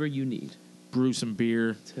 Whatever you need. Brew some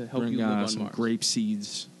beer. To help bring you live on some Mars. grape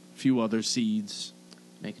seeds. A few other seeds.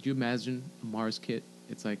 Man, could you imagine a Mars kit?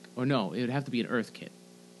 It's like, or no, it would have to be an Earth kit.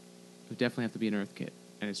 It would definitely have to be an Earth kit.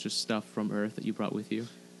 And it's just stuff from Earth that you brought with you.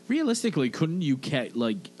 Realistically, couldn't you get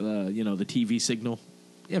the TV signal?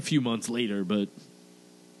 Yeah, a few months later, but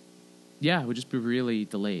Yeah, it would just be really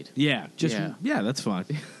delayed. yeah, Yeah. that's fine.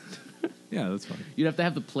 Yeah, that's fine. You'd have to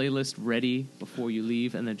have the playlist ready before you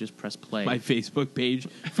leave and then just press play. My Facebook page,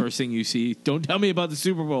 first thing you see, don't tell me about the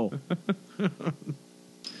Super Bowl.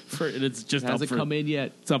 It's just It hasn't up for, come in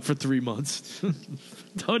yet. It's up for 3 months.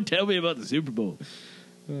 Don't tell me about the Super Bowl.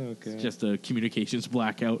 Okay. It's just a communications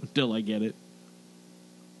blackout until I get it.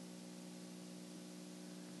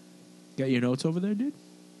 Got your notes over there, dude?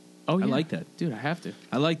 Oh, yeah. I like that. Dude, I have to.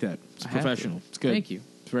 I like that. It's I have professional. to. It's good. Thank you.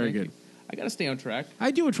 It's very Thank good. you. I got to stay on track.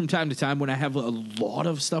 I do it from time to time when I have a lot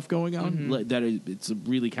of stuff going on. Mm-hmm. It's a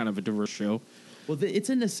really kind of a diverse show. Well, it's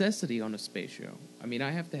a necessity on a space show. I mean,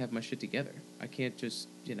 I have to have my shit together. I can't just,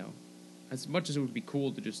 as much as it would be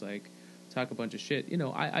cool to just, talk a bunch of shit,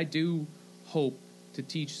 I do hope to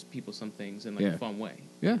teach people some things in, Yeah. a fun way.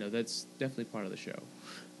 Yeah. That's definitely part of the show.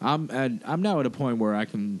 I'm now at a point where I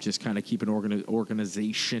can just kind of keep an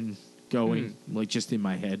organization going, just in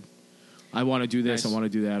my head. I want to do this. Nice. I want to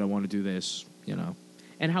do that. I want to do this.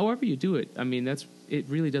 And however you do it, I mean, it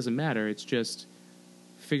really doesn't matter. It's just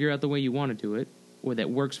figure out the way you want to do it, or that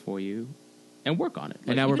works for you, and work on it.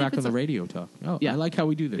 And now we're even if back on it's the radio talk. Oh, Yeah. I like how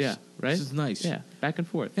we do this. Yeah, right? This is nice. Yeah, back and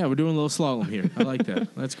forth. Yeah, we're doing a little slalom here. I like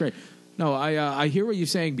that. That's great. No, I hear what you're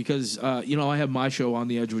saying because, I have my show On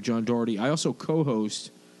the Edge with John Doherty. I also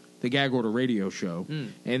co-host the Gag Order radio show.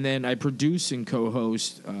 And then I produce and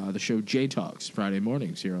co-host the show J Talks Friday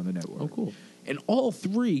mornings here on the network. Oh, cool. And all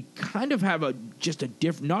three kind of have just a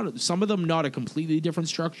different, some of them not a completely different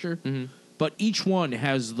structure, but each one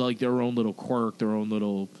has their own little quirk, their own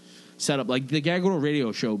little setup. Like the Gag Order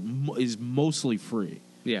radio show is mostly free.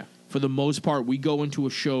 Yeah. For the most part, we go into a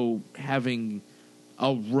show having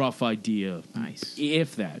a rough idea. Nice.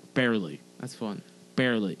 If that. Barely. That's fun.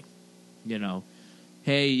 Barely. You know.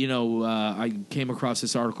 Hey, I came across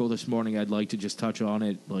this article this morning. I'd like to just touch on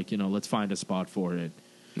it. Like, let's find a spot for it.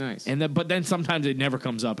 Nice. But then sometimes it never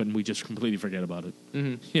comes up, and we just completely forget about it.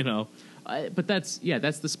 Mm-hmm. But that's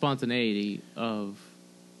the spontaneity of,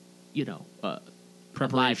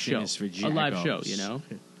 Preparation a live is for show. A live show, jackos.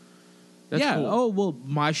 That's yeah. cool. Oh, well,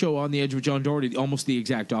 my show, On the Edge with John Doherty, almost the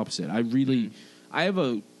exact opposite. I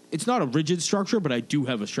have it's not a rigid structure, but I do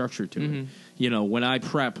have a structure to it. When I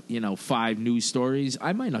prep, 5 news stories,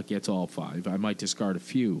 I might not get to all 5. I might discard a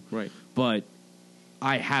few. Right. But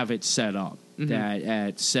I have it set up that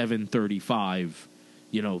at 7:35,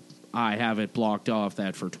 I have it blocked off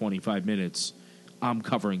that for 25 minutes, I'm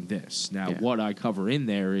covering this. Now, what I cover in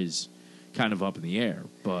there is kind of up in the air,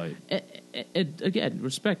 but... Again,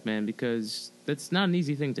 respect, man, because that's not an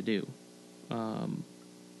easy thing to do.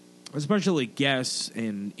 Especially guests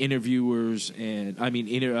and interviewers and,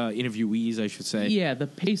 interviewees, I should say. Yeah, the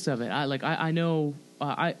pace of it. I know...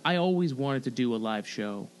 I always wanted to do a live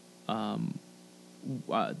show.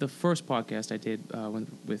 The first podcast I did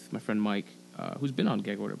with my friend Mike, who's been on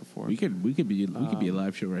Gag Order before. We could be a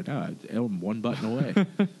live show right now. I'm one button away.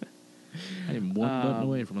 I am one button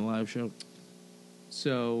away from a live show.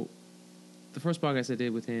 So, the first podcast I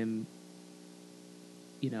did with him,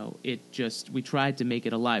 we tried to make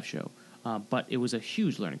it a live show, but it was a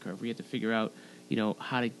huge learning curve. We had to figure out,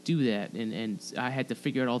 how to do that, and I had to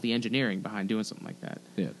figure out all the engineering behind doing something like that.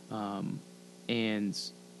 Yeah. And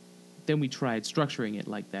then we tried structuring it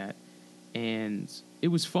like that, and it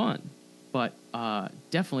was fun, but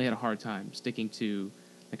definitely had a hard time sticking to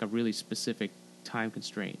like a really specific time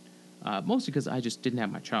constraint. Mostly because I just didn't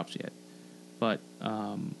have my chops yet. But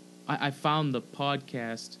I found the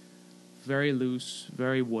podcast very loose,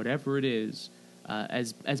 very whatever it is,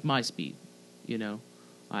 as my speed,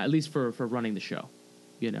 at least for running the show,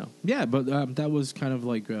 Yeah, but that was kind of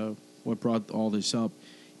like what brought all this up.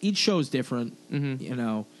 Each show is different,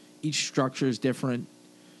 Each structure is different.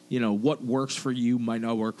 What works for you might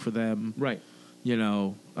not work for them. Right.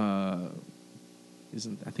 I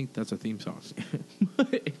think that's a theme song.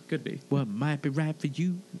 It could be. What might be right for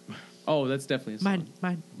you Oh, that's definitely a song.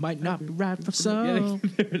 might not be right for some. Yeah,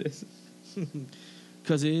 there it is.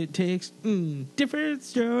 Because it takes different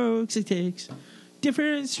strokes. It takes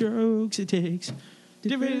different strokes. It takes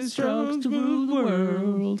different strokes to rule the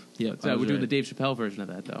world. Yeah, so we're doing the Dave Chappelle version of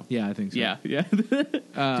that, though. Yeah, I think so. Yeah. Dude,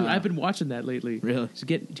 I've been watching that lately. Really? So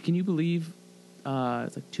can you believe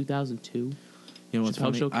it's like 2002? You know what's Chappelle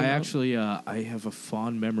funny? show came I out? actually I have a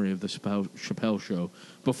fond memory of the Chappelle show.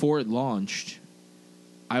 Before it launched,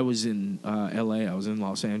 I was in L.A. I was in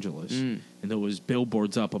Los Angeles, and there was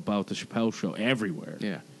billboards up about the Chappelle show everywhere.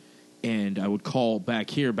 Yeah. And I would call back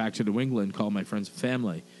to New England, call my friends and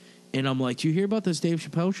family, and I'm like, "Do you hear about this Dave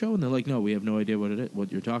Chappelle show?" And they're like, "No, we have no idea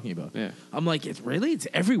what you're talking about." Yeah. I'm like, It's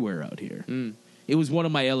everywhere out here." It was one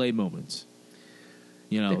of my L.A. moments.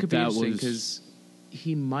 That could be interesting because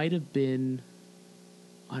he might have been.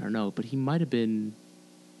 I don't know, but he might have been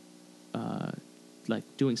like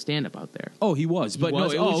doing stand-up out there. Oh, he was. But no,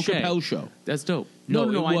 it was okay. Chappelle show. That's dope. No, I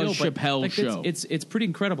it know, was but, Chappelle like, show. It's pretty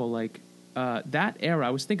incredible. Like that era,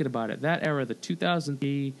 I was thinking about it. That era, the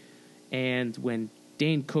 2003, and when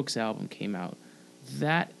Dane Cook's album came out,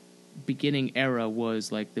 that beginning era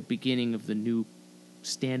was like the beginning of the new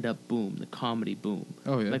stand-up boom, the comedy boom.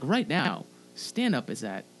 Oh, yeah. Like right now, stand-up is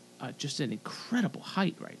at just an incredible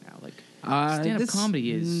height right now. Like stand-up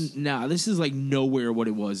comedy is... this is like nowhere what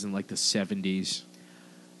it was in like the 70s,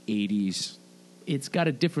 80s. It's got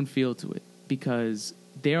a different feel to it because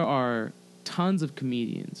there are tons of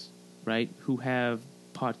comedians, right, who have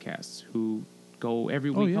podcasts, who go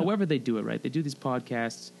every week, however they do it, right? They do these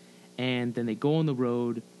podcasts, and then they go on the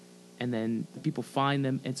road, and then people find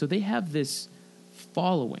them. And so they have this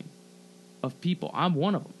following of people. I'm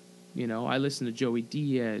one of them. I listen to Joey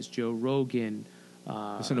Diaz, Joe Rogan.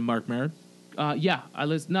 Listen to Mark Maron? Yeah, I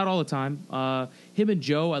listen, not all the time. Him and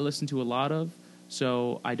Joe I listen to a lot of,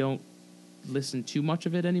 so I don't listen too much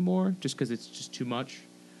of it anymore just because it's just too much.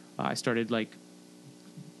 I started like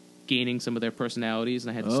gaining some of their personalities,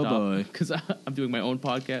 and I had to stop because I'm doing my own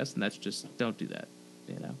podcast, and that's just, don't do that,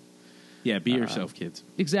 Yeah, be yourself, kids.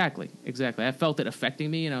 Exactly. I felt it affecting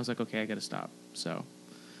me, and I was like, okay, I got to stop. So,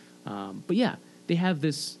 but yeah, they have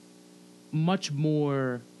this much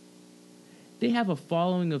more. They have a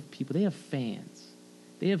following of people. They have fans.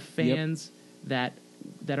 They have fans that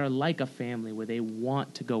are like a family, where they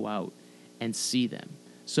want to go out and see them.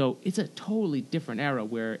 So it's a totally different era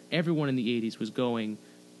where everyone in the 80s was going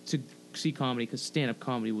to see comedy because stand-up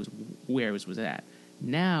comedy was where it was at.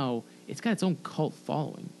 Now it's got its own cult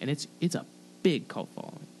following, and it's a big cult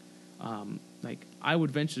following. Like I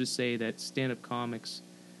would venture to say that stand-up comics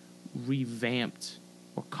revamped,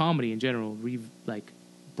 or comedy in general,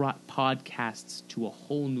 brought podcasts to a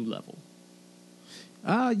whole new level.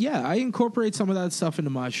 Yeah, I incorporate some of that stuff into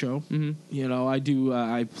my show. Mm-hmm. You know, I do.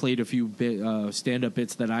 I played a few stand-up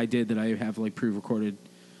bits that I did that I have like pre-recorded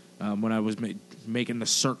when I was making the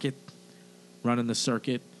circuit, running the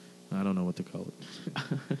circuit. I don't know what to call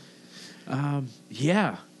it.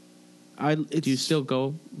 Yeah, Do you still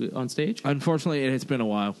go on stage? Unfortunately, it has been a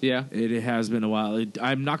while. Yeah, it has been a while.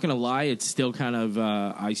 I'm not going to lie; it's still kind of.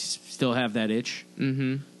 I still have that itch.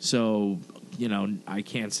 Mm-hmm. So. You know, I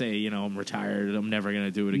can't say, you know, I'm retired. I'm never going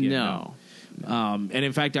to do it again. No. And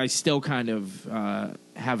in fact, I still kind of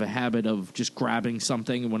have a habit of just grabbing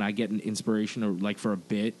something when I get an inspiration or like for a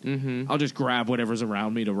bit. Mm-hmm. I'll just grab whatever's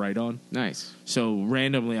around me to write on. Nice. So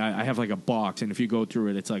randomly, I have like a box, and if you go through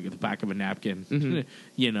it, it's like at the back of a napkin. Mm-hmm.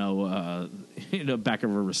 You know, in the back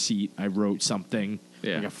of a receipt, I wrote something,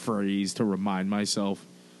 like a phrase to remind myself.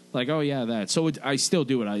 Like, oh, yeah, that. So I still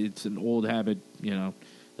do it. It's an old habit, you know,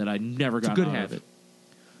 that I never got out of. It's a good habit.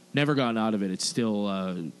 Never gotten out of it. It's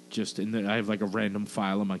still just in the. I have like a random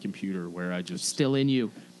file on my computer where I just. Still in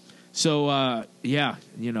you. So, yeah,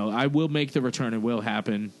 you know, I will make the return. It will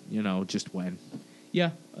happen, you know, just when. Yeah,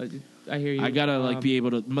 I hear you. I got to, like, be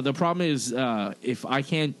able to. But the problem is, if I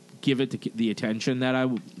can't give it the attention that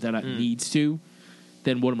it needs to,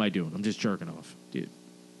 then what am I doing? I'm just jerking off. Dude,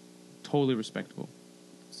 totally respectable.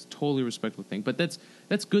 It's a totally respectable thing. But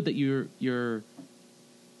that's good that you're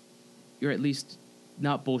at least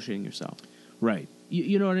not bullshitting yourself. Right.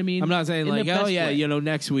 You know what I mean? I'm not saying like, oh, yeah, way. you know,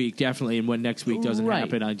 next week, definitely. And when next week doesn't Right.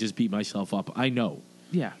 happen, I just beat myself up. I know.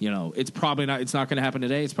 Yeah. You know, it's not going to happen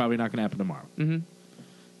today. It's probably not going to happen tomorrow. Mm-hmm.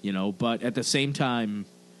 You know, but at the same time,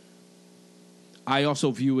 I also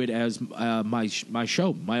view it as my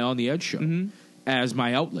show, my On the Edge show, as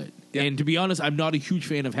my outlet. Yeah. And to be honest, I'm not a huge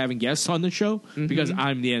fan of having guests on the show because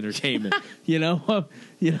I'm the entertainment. You know?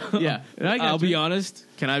 Yeah. I'll be honest.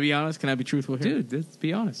 Can I be honest? Can I be truthful here? Dude, let's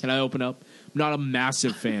be honest. Can I open up? I'm not a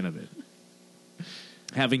massive fan of it.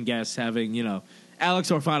 Having guests, you know, Alex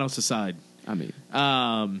Orfanos aside. I mean,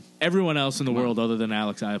 everyone else in the world other than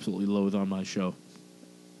Alex, I absolutely loathe on my show.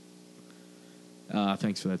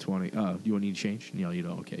 Thanks for that 20. You want need to change? No, you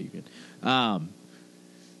don't. Okay, you're good.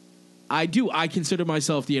 I consider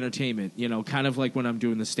myself the entertainment, you know, kind of like when I'm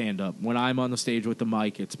doing the stand-up. When I'm on the stage with the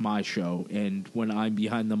mic, it's my show. And when I'm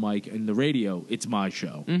behind the mic and the radio, it's my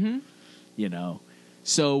show. Mm-hmm. You know?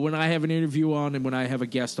 So when I have an interview on and when I have a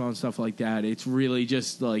guest on, stuff like that, it's really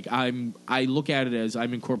just like I look at it as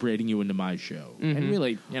I'm incorporating you into my show. Mm-hmm. And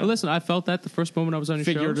really, you know, well, listen, I felt that the first moment I was on your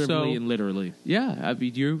show. Figuratively and literally. Yeah, I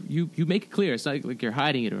mean, you make it clear. It's not like you're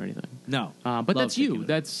hiding it or anything. No. But that's you.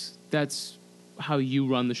 That's how you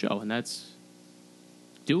run the show, and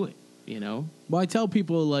do it, you know? Well, I tell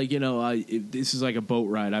people, like, you know, if this is like a boat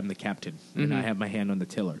ride. I'm the captain, and I have my hand on the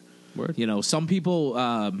tiller. Word. You know, some people,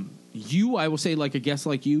 I will say, like, a guest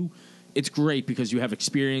like you, it's great because you have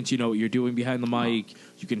experience. You know what you're doing behind the mic.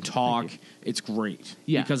 You can talk. It's great.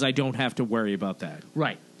 Yeah. Because I don't have to worry about that.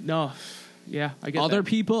 Right. No. Yeah, I get Other that.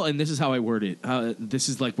 people, and this is how I word it, this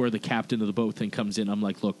is like where the captain of the boat thing comes in. I'm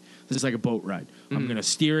like, look, this is like a boat ride. I'm going to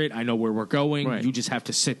steer it. I know where we're going. Right. You just have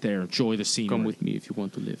to sit there, enjoy the scenery. Come with me if you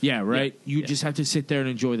want to live. Yeah, right? Yeah. You just have to sit there and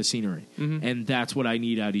enjoy the scenery. Mm-hmm. And that's what I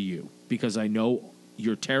need out of you. Because I know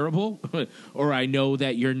you're terrible, or I know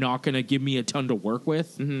that you're not going to give me a ton to work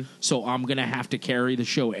with. Mm-hmm. So I'm going to have to carry the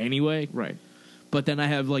show anyway. Right. But then I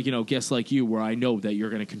have, like, you know, guests like you where I know that you're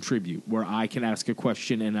going to contribute, where I can ask a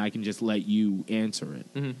question and I can just let you answer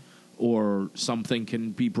it. Mm-hmm. Or something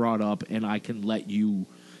can be brought up and I can let you,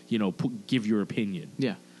 you know, give your opinion.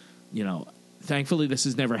 Yeah. You know, thankfully this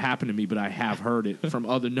has never happened to me, but I have heard it from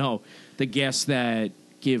the guests that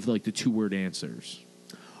give, like, the 2-word answers.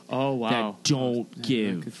 Oh, wow. That don't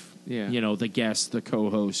give. You know, the guests, the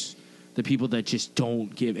co-hosts, the people that just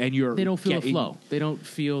don't give. And they don't feel the flow. They don't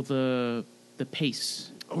feel the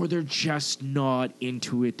pace, or they're just not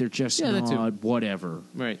into it. They're just not whatever.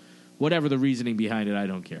 Right. Whatever the reasoning behind it, I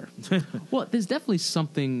don't care. Well, there's definitely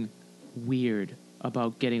something weird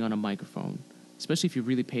about getting on a microphone, especially if you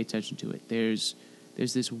really pay attention to it. There's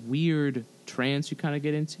this weird trance you kind of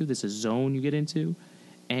get into. There's a zone you get into,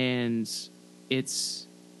 and it's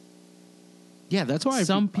that's why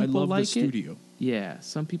some people I love like the studio. Yeah,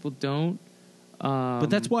 some people don't. But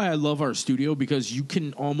that's why I love our studio, because you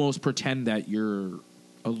can almost pretend that you're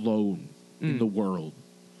alone in the world.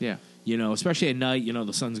 Yeah. You know, especially at night, you know,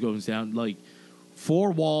 the sun goes down. Like,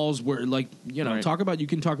 4 walls where, like, you know, Right. you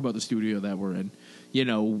can talk about the studio that we're in. You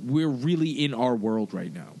know, we're really in our world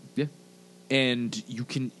right now. Yeah. And you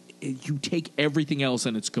take everything else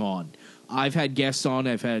and it's gone. I've had guests on,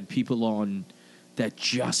 I've had people on that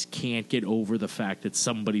just can't get over the fact that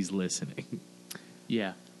somebody's listening.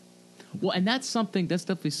 Yeah. Well, and that's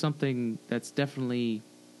definitely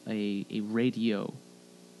a radio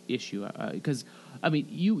issue. Because, I mean,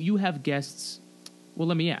 you have guests. Well,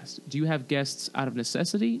 let me ask. Do you have guests out of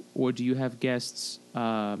necessity, or do you have guests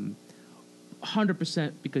 100%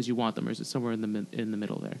 because you want them, or is it somewhere in the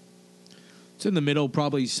middle there? It's in the middle,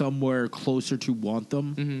 probably somewhere closer to want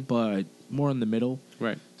them, but more in the middle.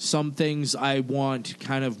 Right. Some things I want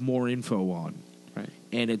kind of more info on. Right.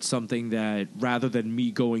 And it's something that, rather than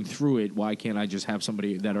me going through it, why can't I just have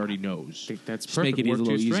somebody that already knows? I think that's just perfect. make it a Work to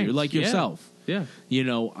little your easier. strengths. Like Yeah. yourself. Yeah. You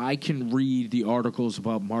know, I can read the articles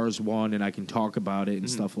about Mars One and I can talk about it and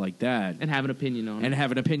stuff like that. And have an opinion on it. And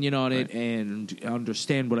have an opinion on it Right. and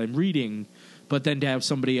understand what I'm reading. But then to have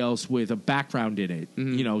somebody else with a background in it.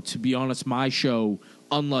 You know, to be honest, my show,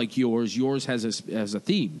 unlike yours has a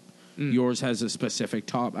theme. Yours has a specific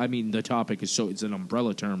I mean, the topic is it's an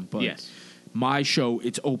umbrella term, but Yes. my show,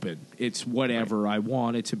 it's open. It's whatever I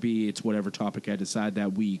want it to be. It's whatever topic I decide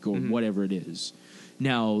that week or whatever it is.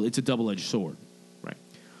 Now, it's a double-edged sword. Right.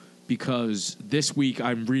 Because this week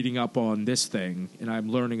I'm reading up on this thing and I'm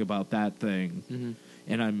learning about that thing.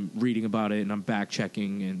 And I'm reading about it and I'm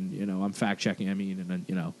back-checking and, you know, I'm fact-checking, I mean, and then,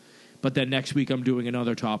 you know. But then next week I'm doing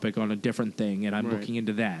another topic on a different thing and I'm Right. looking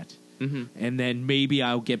into that. And then maybe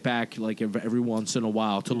I'll get back, like, every once in a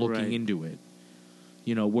while to looking Right. into it.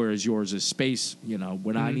 You know, whereas yours is space. You know,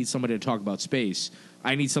 when I need somebody to talk about space,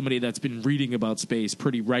 I need somebody that's been reading about space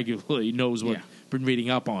pretty regularly, knows what, Yeah. been reading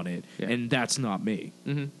up on it, Yeah. and that's not me.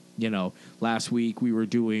 You know, last week we were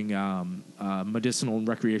doing medicinal and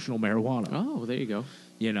recreational marijuana. Oh, there you go.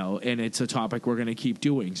 You know, and it's a topic we're going to keep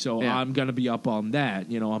doing. So Yeah. I'm going to be up on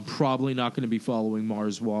that. You know, I'm probably not going to be following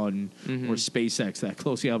Mars One or SpaceX that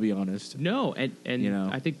closely, I'll be honest. No, and You know.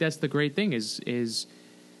 I think that's the great thing is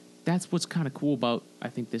that's what's kind of cool about, I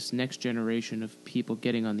think, this next generation of people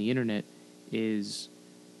getting on the internet is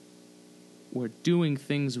we're doing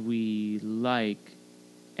things we like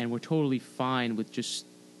and we're totally fine with just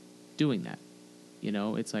doing that. You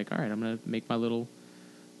know, it's like, all right, I'm going to make my little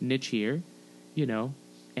niche here, you know,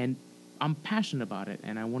 and I'm passionate about it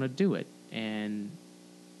and I want to do it. And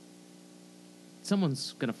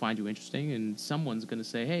someone's going to find you interesting and someone's going to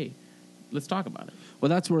say, hey, let's talk about it. Well,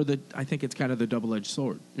 that's where I think it's kind of the double-edged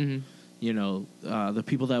sword. You know, the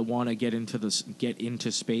people that want to get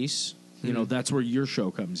into space, you know, that's where your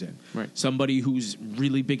show comes in. Right. Somebody who's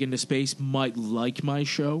really big into space might like my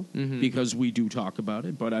show because we do talk about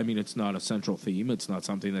it, but I mean, it's not a central theme. It's not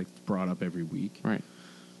something that's brought up every week. Right.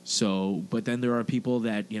 So, but then there are people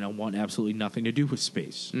that, you know, want absolutely nothing to do with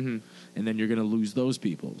space. And then you're going to lose those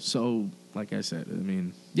people. So, like I said, I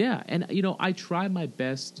mean... Yeah, and, you know, I try my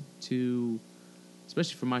best to,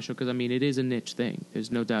 especially for my show, because, I mean, it is a niche thing.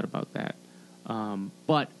 There's no doubt about that.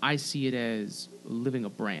 But I see it as living a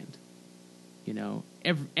brand. You know,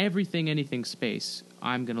 everything, anything space,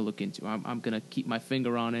 I'm going to look into. I'm going to keep my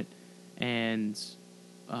finger on it and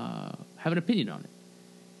have an opinion on it.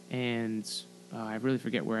 And... I really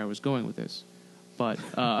forget where I was going with this, but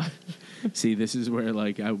see, this is where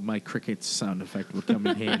like my cricket sound effect would come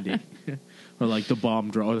in handy, or like the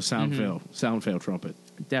bomb draw, or the sound fail trumpet.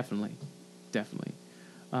 Definitely.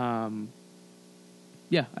 Yeah,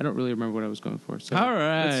 I don't really remember what I was going for. So all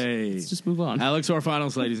right, let's just move on. Alex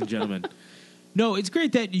Orfanos, ladies and gentlemen. No, it's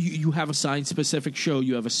great that you have a science-specific show.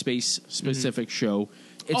 You have a space-specific show.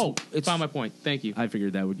 It's found my point. Thank you. I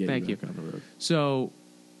figured that would get Thank you back on the road. So,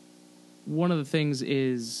 one of the things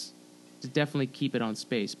is to definitely keep it on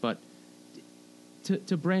space, but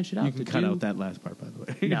to branch it out. You can cut out that last part, by the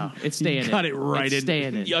way. No, it's staying in. Cut it right it's in.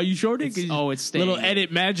 Staying in. Are you sure? It's staying Little in.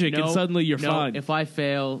 edit magic, and suddenly you're fine. If I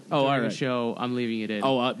fail all during right. a show, I'm leaving it in.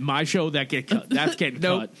 My show that's getting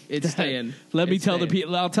Nope, cut. it's staying. Let me It's tell staying. the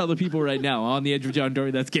people. I'll tell the people right now. On the Edge of John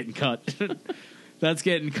Dory, that's getting cut. That's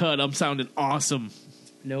getting cut. I'm sounding awesome.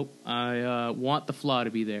 Nope. I want the flaw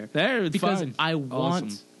to be there. There, it's because fine. I want.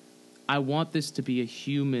 Awesome. I want this to be a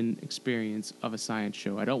human experience of a science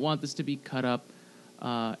show. I don't want this to be cut up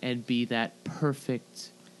and be that perfect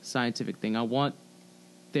scientific thing. I want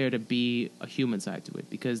there to be a human side to it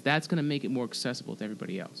because that's going to make it more accessible to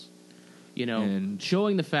everybody else. You know, And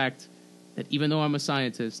showing the fact that even though I'm a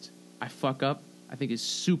scientist, I fuck up, I think is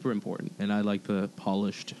super important. And I like the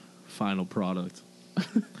polished final product.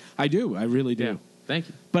 I do. I really do. Yeah. Thank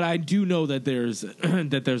you. But I do know that there's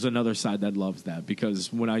another side that loves that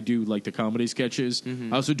because when I do like the comedy sketches,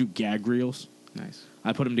 I also do gag reels. Nice.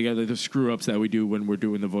 I put them together, the screw-ups that we do when we're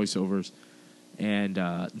doing the voiceovers, and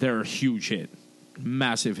they're a huge hit.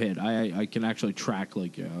 Massive hit. I can actually track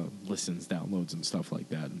like listens, downloads, and stuff like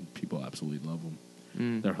that, and people absolutely love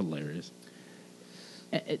them. They're hilarious.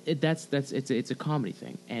 It's a comedy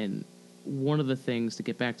thing, and one of the things to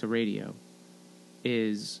get back to radio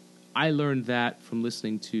is I learned that from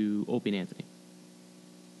listening to Opie and Anthony,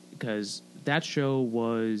 because that show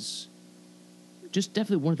was just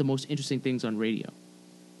definitely one of the most interesting things on radio.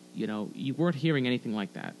 You know, you weren't hearing anything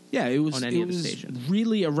like that. Yeah, it was on any other station.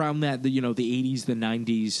 Really around that, the 80s, the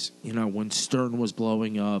 90s, when Stern was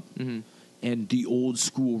blowing up, and the old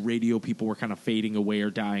school radio people were kind of fading away or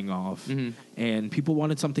dying off, and people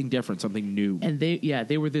wanted something different, something new. And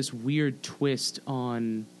they were this weird twist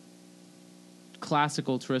on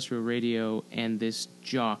classical terrestrial radio and this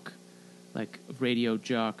jock, like radio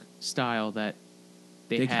jock style that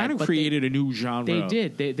they had, kind of created a new genre. They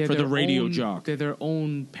did. They're for the radio own, jock. They're their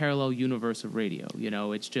own parallel universe of radio. You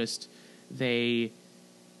know, it's just they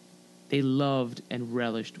loved and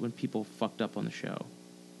relished when people fucked up on the show,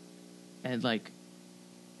 and like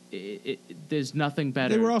there's nothing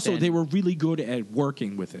better. They were really good at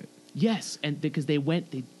working with it. Yes, and because they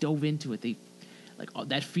dove into it. They like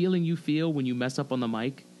that feeling you feel when you mess up on the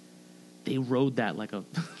mic. They rode that like a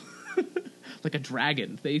like a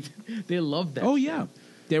dragon. They loved that. Oh shit. yeah,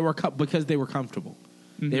 they were because they were comfortable.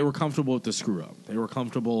 They were comfortable with the screw up. They were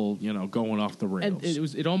comfortable, going off the rails.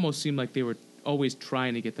 And it almost seemed like they were always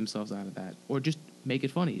trying to get themselves out of that, or just make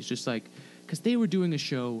it funny. It's just like because they were doing a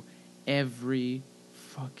show every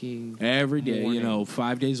day, morning.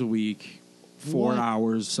 5 days a week, 4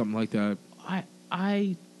 hours, something like that.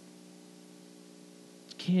 I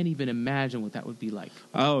can't even imagine what that would be like.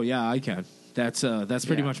 Oh yeah, I can. That's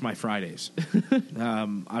pretty much my Fridays.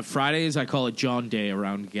 On Fridays, I call it John Day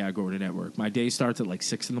around Gag Order Network. My day starts at like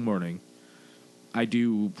 6 a.m. I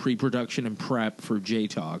do pre-production and prep for J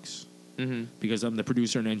Talks because I'm the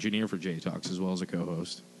producer and engineer for J Talks as well as a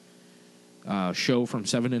co-host. Show from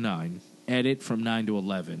 7 to 9, edit from 9 to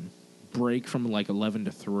 11, break from like 11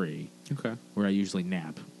 to 3. Okay, where I usually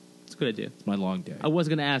nap. It's a good idea. It's my long day. I was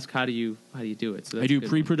going to ask how do you do it? So that's I do a good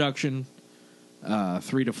pre-production.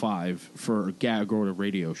 3 to 5 for a Gag Order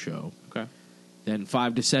radio show. Okay. Then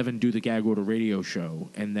 5 to 7 do the Gag Order radio show,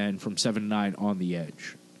 and then from 7 to 9 on the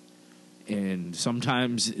edge. And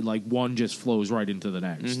sometimes like one just flows right into the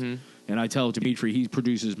next. And I tell Dimitri he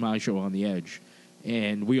produces my show on the edge,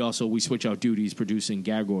 and we switch out duties producing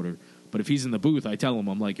Gag Order. But if he's in the booth, I tell him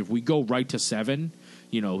I'm like if we go right to 7,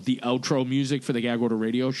 the outro music for the Gag Order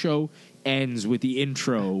radio show ends with the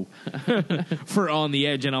intro for On the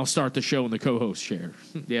Edge, and I'll start the show in the co-host chair.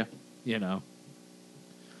 Yeah.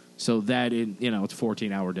 So that, it's a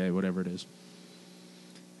 14-hour day, whatever it is.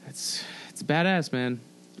 It's badass, man.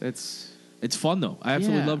 It's fun, though. I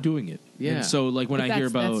absolutely love doing it. Yeah. And so, like, when I hear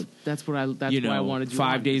about... That's what I want to do.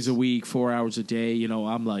 5 days a week, 4 hours a day,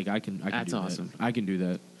 I'm like, I can that's do awesome. that. I can do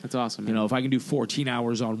that. That's awesome, man. If I can do 14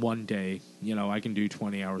 hours on one day, I can do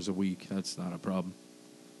 20 hours a week. That's not a problem.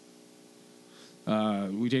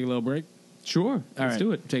 We take a little break? Sure. Let's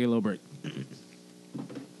do it. Take a little break.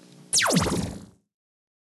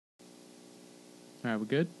 All right, we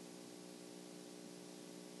good?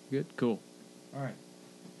 Good? Cool. All right.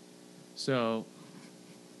 So,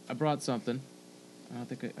 I brought something. I don't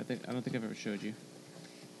think I've ever showed you.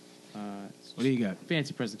 What do you got?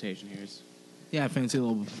 Fancy presentation here. It's Yeah, fancy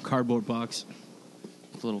little cardboard box.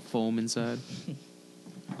 with a little foam inside.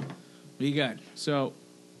 What do you got? So,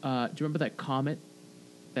 do you remember that comet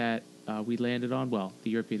that we landed on? Well, the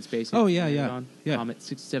European Space Agency Oh, yeah, landed yeah. on? Yeah. Comet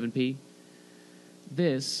 67P.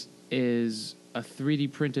 This is a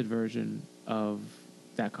 3D printed version of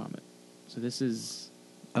that comet. So this is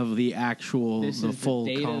Of the actual, the full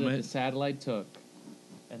data that comet? the satellite took,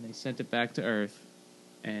 and they sent it back to Earth,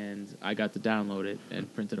 and I got to download it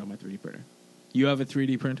and print it on my 3D printer. You have a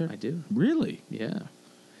 3D printer? I do. Really? Yeah.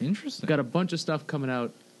 Interesting. I've got a bunch of stuff coming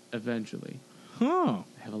out eventually. Huh.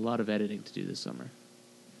 I have a lot of editing to do this summer.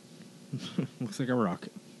 Looks like a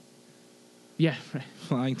rocket. Yeah, right.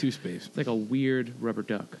 Flying through space. It's like a weird rubber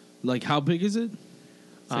duck. Like, how big is it?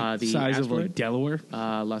 It's like The size of, asteroid? like, Delaware?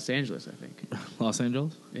 Los Angeles, I think. Los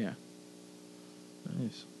Angeles? Yeah.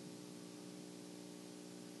 Nice.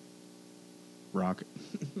 Rocket.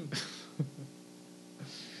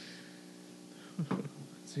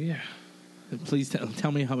 So, yeah. Please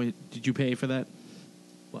tell me how much did you pay for that?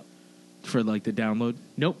 What? For, like, the download?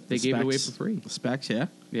 Nope, they The gave it away specs? for free. The specs, yeah?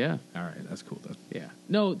 Yeah. All right, that's cool, then. Yeah.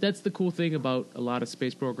 No, that's the cool thing about a lot of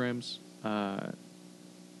space programs.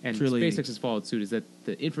 And It's really- SpaceX has followed suit, is that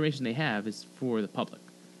the information they have is for the public.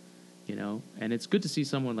 And it's good to see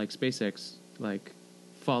someone like SpaceX like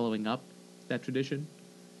following up that tradition.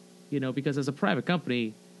 You know, because as a private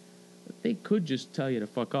company, they could just tell you to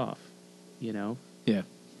fuck off. You know, Yeah.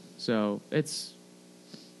 so it's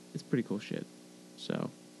pretty cool shit. So,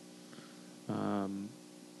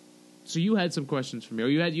 so you had some questions for me, or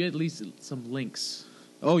you had at least some links.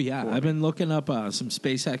 Oh, yeah. For I've me. been looking up some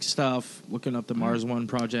SpaceX stuff, looking up the Mars One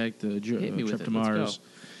project, the Hit me with trip it. to Let's Mars.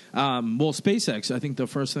 Well, SpaceX, I think the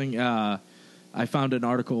first thing, I found an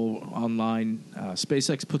article online.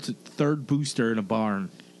 SpaceX puts its third booster in a barn,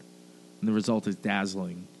 and the result is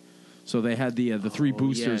dazzling. So they had the three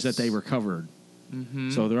boosters yes. that they recovered. Mm-hmm.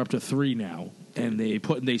 So they're up to 3 now, and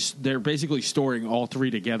they're basically storing all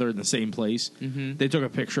 3 together in the same place. Mm-hmm. They took a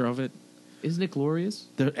picture of it. Isn't it glorious?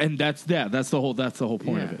 And that's the whole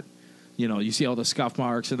point of Yeah. it. You know, you see all the scuff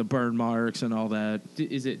marks and the burn marks and all that. Do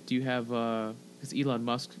you have? Because Elon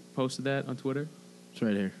Musk posted that on Twitter. It's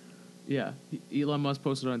right here. Yeah, Elon Musk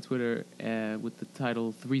posted on Twitter with the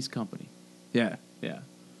title "Three's Company." Yeah, Yeah,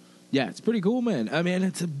 yeah, it's pretty cool, man. I mean,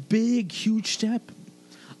 it's a big, huge step.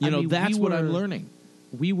 I mean, That's we what I'm were- learning.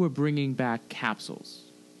 we were bringing back capsules,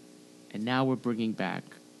 and now we're bringing back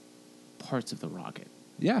parts of the rocket.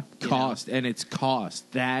 Yeah, You cost, and it's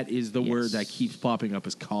cost. That is the word Yes. that keeps popping up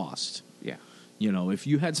as cost. Yeah. You know, if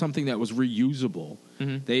you had something that was reusable,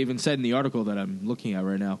 Mhm. they even said in the article that I'm looking at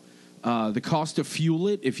right now, the cost to fuel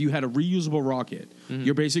it, if you had a reusable rocket, Mhm.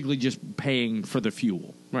 you're basically just paying for the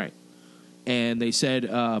fuel. Right. And they said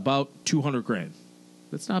about $200,000.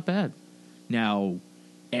 That's not bad. Now,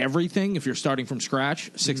 everything, if you're starting from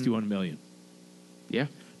scratch, $61 million. Yeah.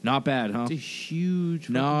 Not bad, huh? It's a huge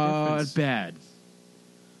fucking Not difference. bad.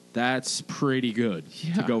 That's pretty good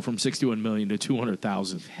Yeah. to go from 61 million to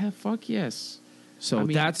 200,000. Yeah, fuck yes. So I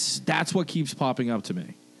mean- that's what keeps popping up to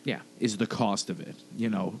me Yeah. is the cost of it. You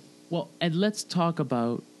know, Well, and let's talk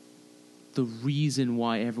about the reason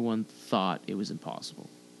why everyone thought it was impossible.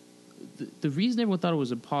 The reason everyone thought it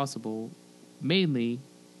was impossible, mainly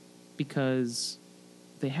because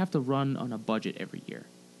they have to run on a budget every year.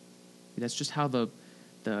 That's just how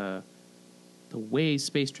the way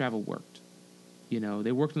space travel worked. You know,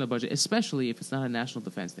 they worked on the budget, especially if it's not a national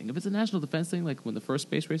defense thing. If it's a national defense thing, like when the first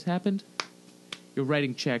space race happened, you're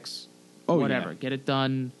writing checks, Oh, whatever, yeah. get it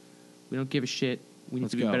done. We don't give a shit. We need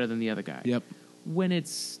Let's to be go. better than the other guy. Yep. When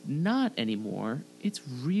it's not anymore, it's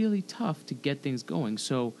really tough to get things going.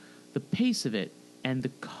 So the pace of it and the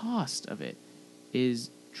cost of it is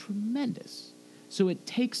tremendous. So it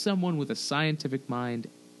takes someone with a scientific mind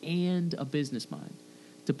and a business mind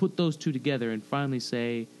to put those two together and finally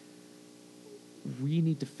say, we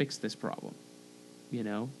need to fix this problem, you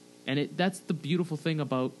know? And that's the beautiful thing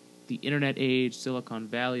about the internet age, Silicon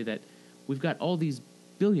Valley, that we've got all these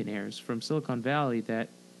billionaires from Silicon Valley that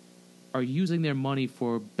are using their money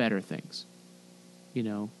for better things, you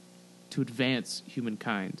know, to advance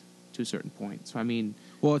humankind to a certain point. So, I mean,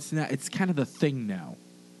 Well, it's kind of the thing now.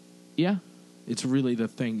 yeah. It's really the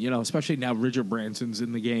thing, you know, especially now Richard Branson's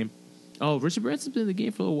in the game, Oh, Richard Branson's been in the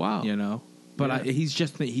game for a little while. you know. But Yeah.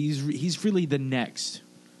 he's really the next.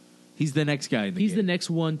 He's the next guy in the He's game. the next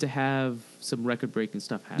one to have some record-breaking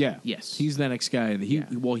stuff happen. Yeah. Yes. He's the next guy. Yeah.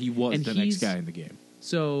 He was And the next he's- guy in the game.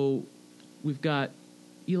 So we've got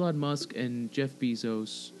Elon Musk and Jeff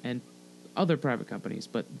Bezos and other private companies,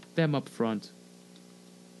 but them up front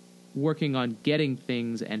working on getting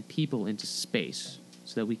things and people into space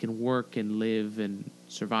so that we can work and live and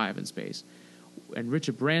survive in space. And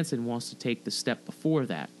Richard Branson wants to take the step before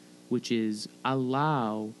that, which is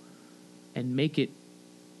allow and make it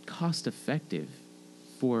cost effective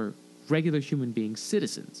for regular human beings,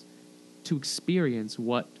 citizens, to experience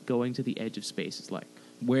what going to the edge of space is like.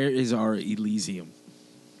 Where is our Elysium?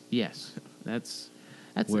 That's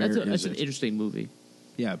Where is an it? interesting movie.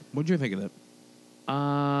 Yeah. What'd you think of that?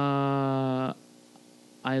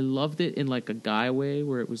 I loved it in like a guy way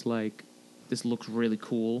where it was like, this looks really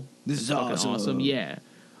cool. This It's is fucking awesome. Yeah,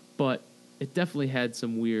 but it definitely had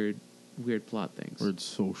some weird plot things. Weird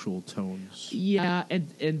social tones. Yeah,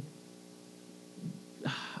 and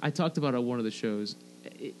I talked about it on one of the shows.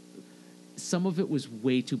 Some of it was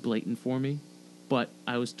way too blatant for me, but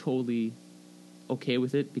I was totally okay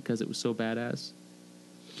with it because it was so badass.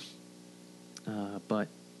 But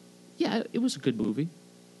yeah, it was a good movie.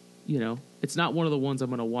 You know, it's not one of the ones I'm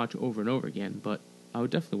going to watch over and over again, but I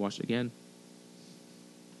would definitely watch it again.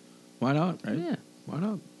 Why not? Right? Yeah, Why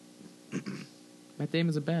not? Matt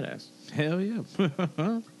Damon's a badass. Hell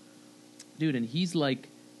yeah. Dude, and he's like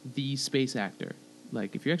the space actor.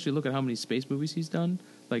 Like, if you actually look at how many space movies he's done,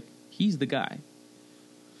 like, he's the guy.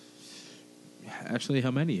 Actually,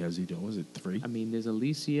 how many has he done? Was it 3? I mean, there's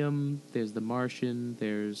Elysium, there's The Martian,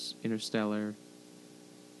 there's Interstellar.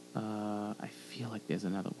 I feel like there's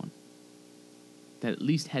another one that at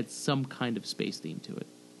least had some kind of space theme to it.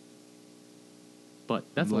 But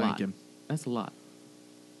that's a lot. That's a lot.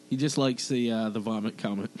 He just likes the vomit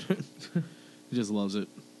comment. He just loves it.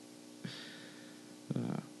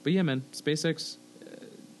 But yeah, man, SpaceX,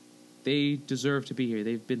 they deserve to be here.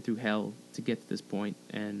 They've been through hell to get to this point,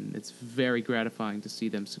 and it's very gratifying to see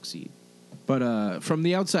them succeed. But from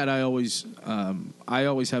the outside, I always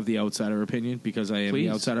have the outsider opinion because I am the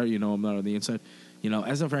outsider. You know, I'm not on the inside. You know,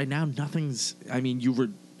 as of right now, nothing's. I mean,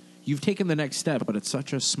 you've taken the next step, but it's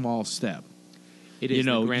such a small step. It is. You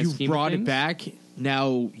know, you've brought it things. back.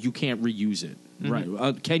 Now you can't reuse it,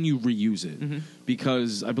 right? Can you reuse it? Mm-hmm.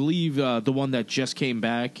 Because I believe the one that just came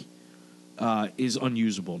back is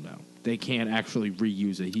unusable now. They can't actually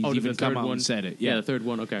reuse it. He's even come out and said it. Yeah, the third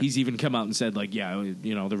one, okay. He's even come out and said, like, yeah,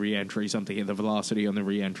 you know, the re-entry, the velocity on the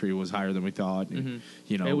re-entry was higher than we thought. And,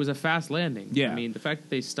 you know, it was a fast landing. Yeah. I mean, the fact that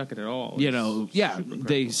they stuck it at all. You know, yeah,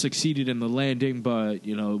 they succeeded in the landing, but,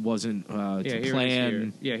 you know, it wasn't to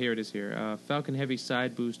plan. Here it is here. Falcon Heavy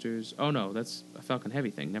side boosters. Oh, no, that's a Falcon Heavy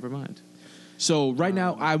thing. Never mind. So right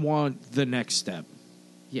now, I want the next step.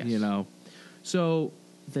 Yes. You know? So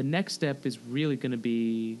the next step is really going to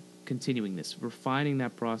be continuing this, refining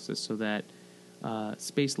that process so that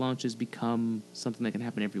space launches become something that can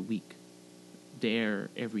happen every week,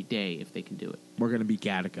 every day if they can do it. We're going to be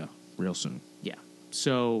Gattaca real soon. Yeah.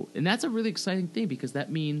 So, and that's a really exciting thing because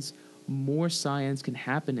that means more science can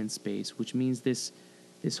happen in space, which means this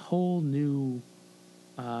whole new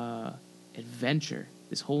adventure,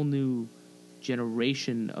 this whole new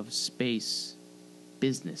generation of space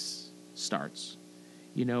business starts.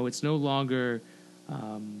 You know, it's no longer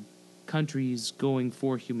countries going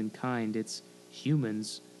for humankind. It's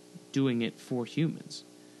humans doing it for humans.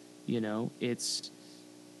 You know, it's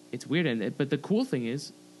weird. But the cool thing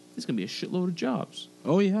is, there's going to be a shitload of jobs.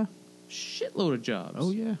 Oh, yeah. Shitload of jobs.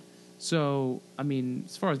 Oh, yeah. So, I mean,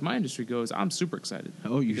 as far as my industry goes, I'm super excited.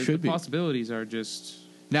 Oh, you should be. The possibilities are just...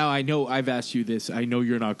 Now, I know I've asked you this. I know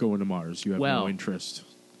you're not going to Mars. You have no interest.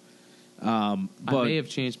 But I may have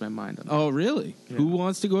changed my mind on that. Oh, really? Yeah. Who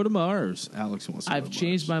wants to go to Mars? Alex wants to go to Mars. I've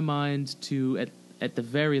changed my mind to, at the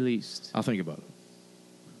very least... I'll think about it.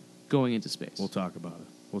 Going into space. We'll talk about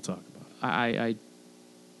it. I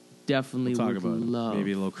definitely would love...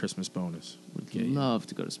 Maybe a little Christmas bonus. Would love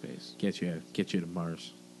to go to space. Get you to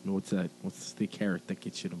Mars. What's that? What's the carrot that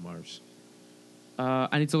gets you to Mars?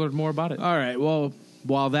 I need to learn more about it. All right. Well,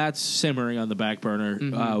 while that's simmering on the back burner,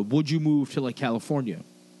 would you move to, like, California?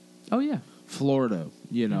 Oh, yeah. Florida,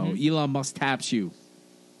 you know. Elon Musk taps you.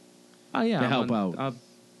 Oh, yeah. To help out.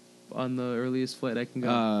 On the earliest flight I can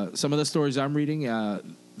go. Some of the stories I'm reading,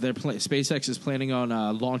 SpaceX is planning on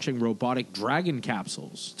launching robotic Dragon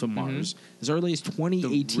capsules to Mars as early as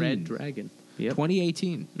 2018. The Red Dragon. Yep.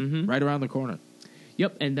 2018. Right around the corner.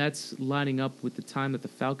 Yep, and that's lining up with the time that the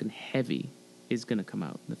Falcon Heavy is going to come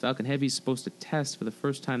out. The Falcon Heavy is supposed to test for the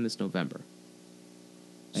first time this November.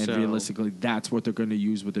 And realistically, that's what they're going to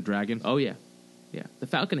use with the Dragon? Oh, yeah. Yeah. The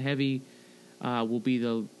Falcon Heavy will be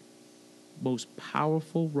the most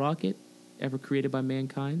powerful rocket ever created by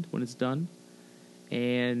mankind when it's done.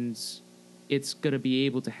 And it's going to be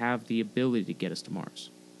able to have the ability to get us to Mars.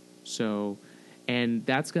 So, and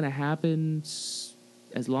that's going to happen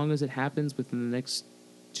as long as it happens within the next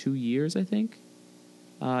 2 years, I think.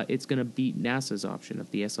 It's going to beat NASA's option of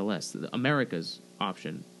the SLS, America's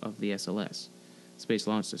option of the SLS. Space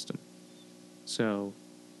Launch System. So,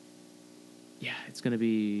 yeah, it's going to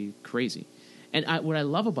be crazy. And what I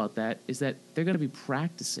love about that is that they're going to be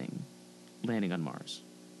practicing landing on Mars.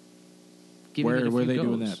 Where are they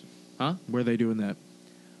doing that? Huh? Where are they doing that?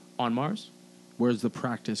 On Mars? Where's the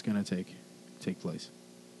practice going to take place?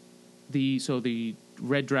 The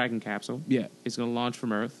Red Dragon capsule is going to launch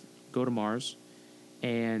from Earth, go to Mars,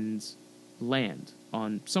 and land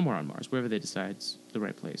somewhere on Mars, wherever they decide is the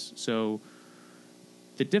right place. So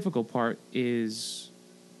the difficult part is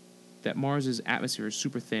that Mars's atmosphere is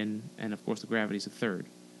super thin, and of course the gravity is a third.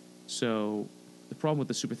 So the problem with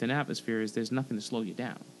the super thin atmosphere is there's nothing to slow you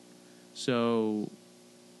down. So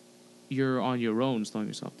you're on your own slowing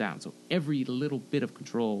yourself down. So every little bit of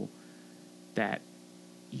control that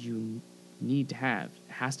you need to have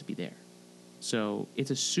has to be there. So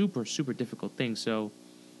it's a super, super difficult thing. So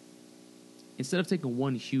instead of taking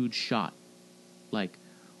one huge shot, like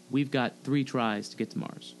we've got 3 tries to get to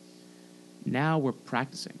Mars, now we're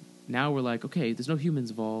practicing. Now we're like, okay, there's no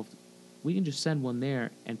humans involved. We can just send one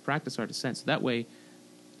there and practice our descent. So that way,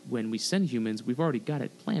 when we send humans, we've already got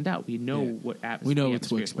it planned out. We know what atmosphere. We know what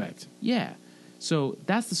to expect. Yeah. So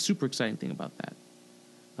that's the super exciting thing about that.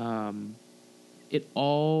 It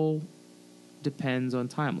all depends on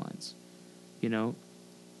timelines. You know,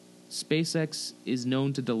 SpaceX is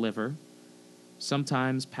known to deliver,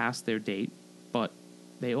 sometimes past their date, but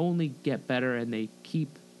they only get better and they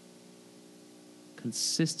keep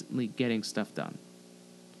consistently getting stuff done.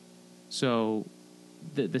 So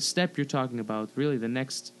the step you're talking about, really the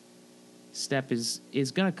next step is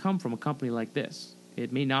going to come from a company like this.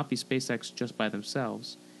 It may not be SpaceX just by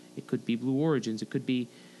themselves. It could be Blue Origins. It could be...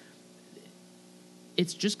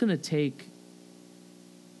 It's just going to take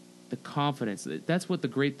the confidence. That's what the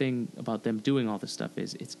great thing about them doing all this stuff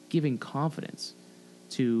is. It's giving confidence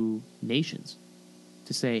to nations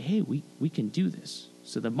to say, hey, we can do this.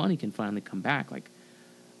 So the money can finally come back. Like,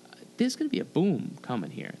 there's going to be a boom coming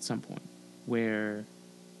here at some point where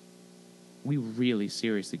we really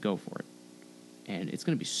seriously go for it. And it's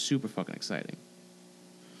going to be super fucking exciting.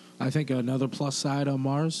 I think another plus side on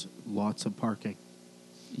Mars, lots of parking.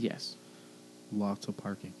 Yes. Lots of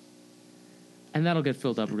parking. And that'll get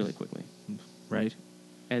filled up really quickly. Right?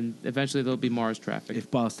 And eventually there'll be Mars traffic. If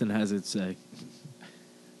Boston has its say.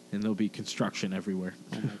 And there'll be construction everywhere.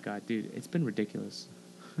 Oh my God, dude. It's been ridiculous.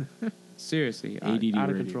 Seriously. ADD out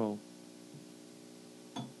of radio. control.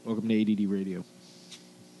 Welcome to ADD Radio.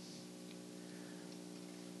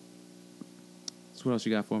 So what else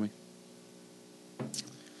you got for me?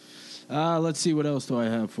 Let's see, what else do I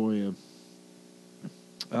have for you?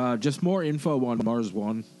 Just more info on Mars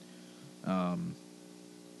One. I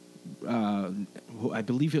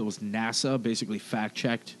believe it was NASA basically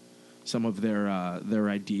fact-checked some of their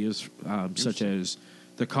ideas, such as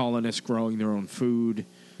the colonists growing their own food,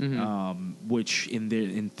 which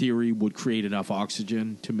in theory would create enough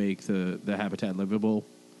oxygen to make the habitat livable.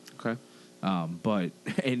 Okay. But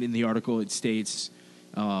and in the article it states,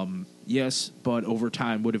 yes, but over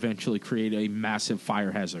time would eventually create a massive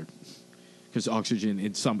fire hazard because oxygen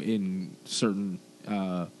in certain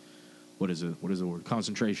what is the word,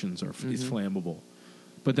 concentrations is flammable.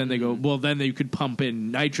 But then they go, well, then you could pump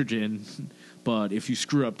in nitrogen, but if you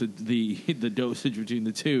screw up the dosage between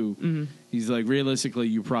the two, he's like, realistically,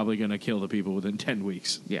 you're probably going to kill the people within 10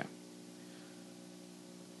 weeks. Yeah.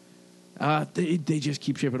 They just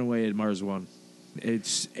keep chipping away at Mars One.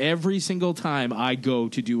 It's every single time I go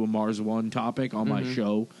to do a Mars One topic on my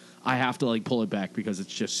show, I have to pull it back because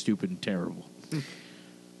it's just stupid and terrible.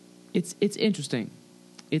 It's interesting.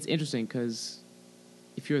 It's interesting because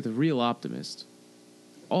if you're the real optimist,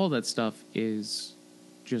 all that stuff is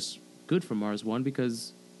just good for Mars One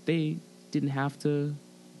because they didn't have to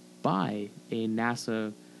buy a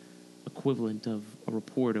NASA equivalent of a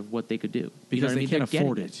report of what they could do. Because they can't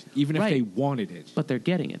afford it, even if they wanted it. But they're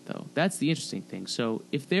getting it, though. That's the interesting thing. So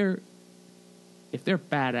if they're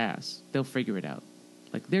badass, they'll figure it out.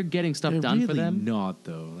 They're getting stuff done for them. Not,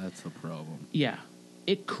 though. That's the problem. Yeah.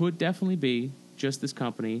 It could definitely be just this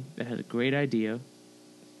company that had a great idea,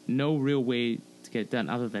 no real way to get it done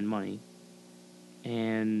other than money,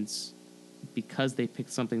 and because they picked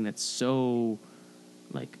something that's so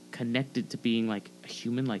connected to being a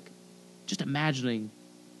human, just imagining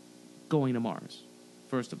going to Mars,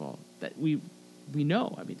 first of all, that we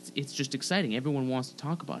know. I mean, it's just exciting. Everyone wants to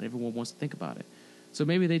talk about it. Everyone wants to think about it. So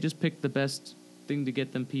maybe they just picked the best thing to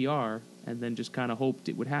get them PR and then just kind of hoped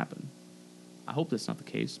it would happen. I hope that's not the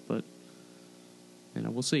case, but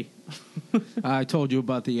we'll see. I told you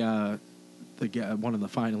about the guy, one of the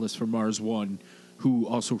finalists for Mars One, who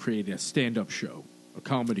also created a stand-up show, a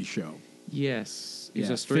comedy show. Yes,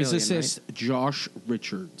 he's Australian, physicist right? Josh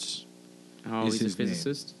Richards. Oh, he's a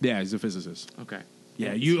physicist? Name. Yeah, he's a physicist. Okay.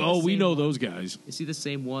 Yeah, we know those guys. Is he the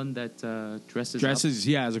same one that dresses up?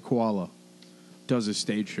 Yeah, as a koala. Does a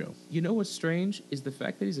stage show. You know what's strange is the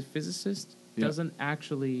fact that he's a physicist doesn't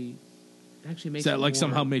actually makes Does that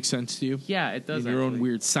somehow make sense to you? Yeah, it does. In your own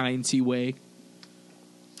weird sciencey way.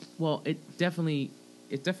 Well, it definitely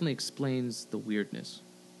explains the weirdness.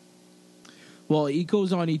 Well, he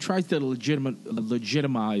goes on. He tries to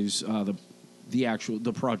legitimize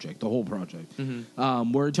the project, the whole project,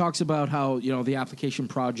 where it talks about how the application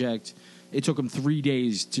project. It took him 3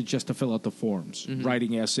 days to fill out the forms,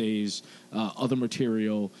 writing essays, other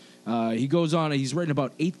material. He goes on. He's written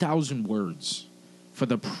about 8,000 words for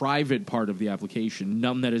the private part of the application,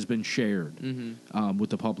 none that has been shared with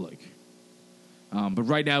the public. But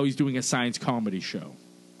right now he's doing a science comedy show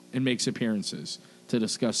and makes appearances to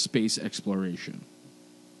discuss space exploration.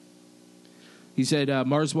 He said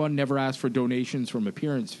Mars One never asked for donations from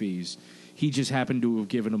appearance fees. He just happened to have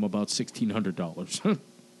given him about $1,600.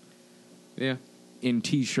 Yeah. In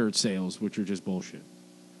T-shirt sales, which are just bullshit.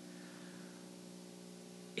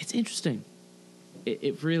 It's interesting.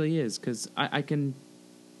 It really is, because I can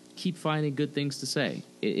keep finding good things to say.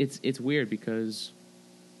 It's weird because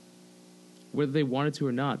whether they wanted to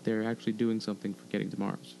or not, they're actually doing something for getting to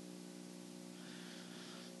Mars.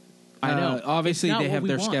 I know. Obviously, It's not they what have we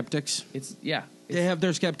their want. skeptics. They have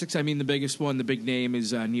their skeptics. I mean, the biggest one, the big name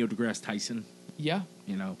is Neil deGrasse Tyson. Yeah,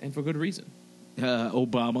 You know, and for good reason.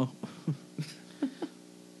 Obama.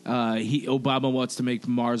 Obama wants to make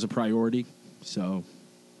Mars a priority. So,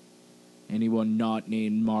 anyone not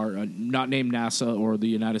named NASA or the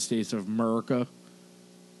United States of America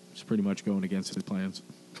is pretty much going against his plans.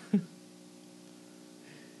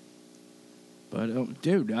 But,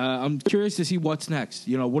 dude, I'm curious to see what's next.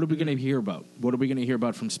 You know, what are we going to hear about? What are we going to hear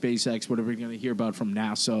about from SpaceX? What are we going to hear about from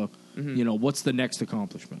NASA? Mm-hmm. You know, what's the next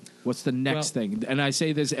accomplishment? What's the next thing? And I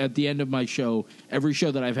say this at the end of my show. Every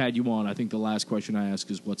show that I've had you on, I think the last question I ask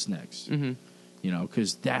is, what's next? Mm-hmm. You know,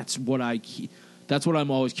 because that's what I'm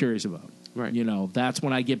always curious about. Right. You know, that's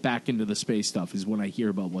when I get back into the space stuff, is when I hear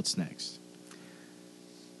about what's next.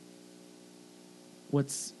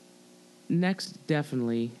 What's next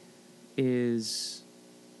definitely is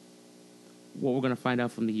what we're going to find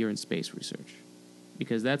out from the Year in Space research,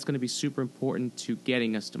 because that's going to be super important to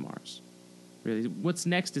getting us to Mars. Really, what's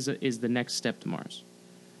next is the next step to Mars,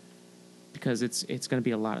 because it's going to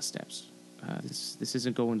be a lot of steps. This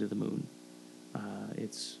isn't going to the moon.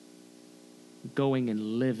 It's going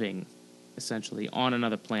and living, essentially, on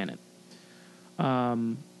another planet.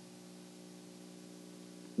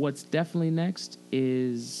 What's definitely next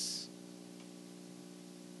is...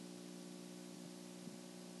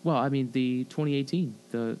 Well, I mean, the 2018,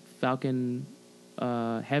 the Falcon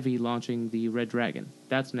Heavy launching the Red Dragon.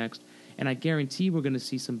 That's next. And I guarantee we're going to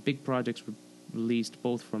see some big projects released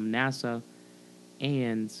both from NASA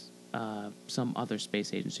and some other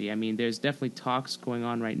space agency. I mean, there's definitely talks going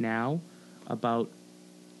on right now about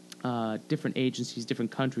different agencies, different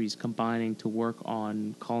countries combining to work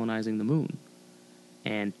on colonizing the moon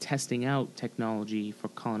and testing out technology for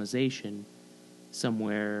colonization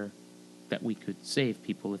somewhere that we could save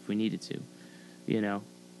people if we needed to, you know.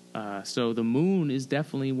 So the moon is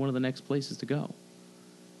definitely one of the next places to go,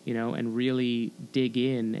 you know, and really dig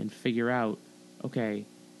in and figure out, okay,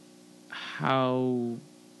 how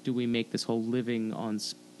do we make this whole living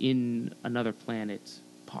in another planet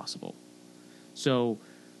possible? So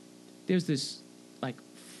there's this like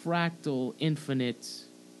fractal, infinite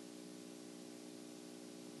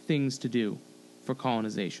things to do for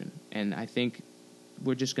colonization, and I think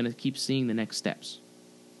we're just going to keep seeing the next steps.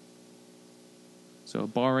 So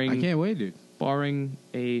I can't wait, dude. Barring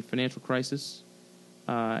a financial crisis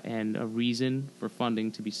and a reason for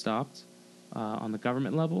funding to be stopped on the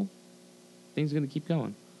government level, things are going to keep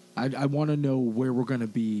going. I want to know where we're going to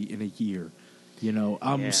be in a year. You know,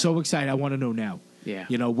 I'm so excited. I want to know now. Yeah.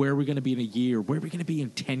 You know, where are we going to be in a year? Where are we going to be in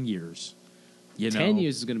 10 years? You know, 10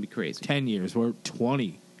 years is going to be crazy. 10 years. We're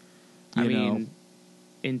 20. I mean,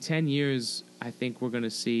 in 10 years, I think we're going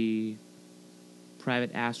to see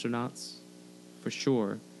private astronauts for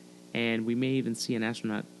sure, and we may even see an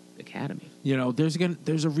astronaut academy. You know, there's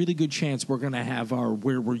a really good chance we're going to have our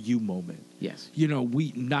 "Where were you" moment. Yes. You know,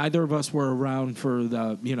 neither of us were around for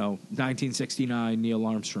the 1969 Neil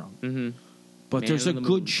Armstrong. Mm-hmm. But there's a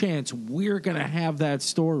good chance we're going to have that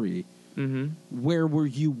story. Mm-hmm. Where were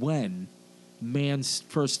you when man's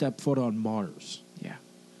first step foot on Mars? Yeah.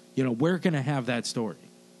 You know, we're going to have that story.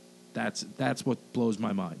 That's what blows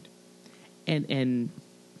my mind. And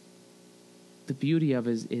the beauty of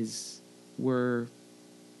it is we're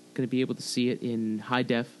going to be able to see it in high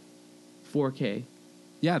def, 4K.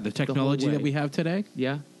 Yeah, the technology that we have today.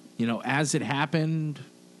 Yeah. You know, as it happened,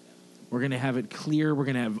 we're going to have it clear. We're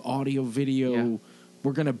going to have audio, video. Yeah.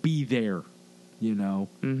 We're going to be there, you know,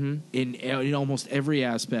 in almost every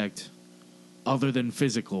aspect other than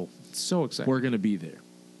physical. It's so exciting. We're going to be there.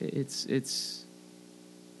 It's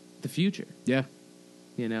the future. Yeah.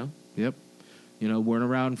 You know? Yep. You know, weren't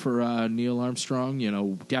around for Neil Armstrong. You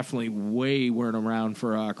know, definitely weren't around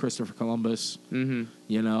for Christopher Columbus. Mm-hmm.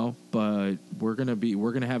 You know, but we're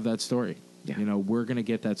gonna have that story. Yeah. You know, we're gonna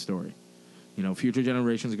get that story. You know, future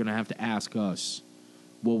generations are gonna have to ask us,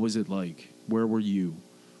 what was it like? Where were you?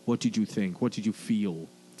 What did you think? What did you feel?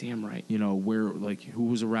 Damn right. You know, who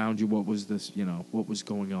was around you? What was this? You know, what was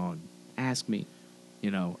going on? Ask me. You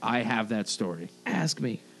know, I have that story. Ask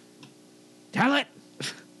me. Tell it.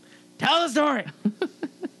 Tell the story.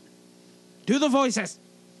 Do the voices.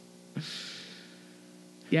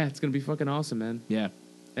 Yeah, it's gonna be fucking awesome, man. Yeah,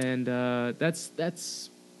 and that's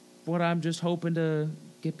what I'm just hoping to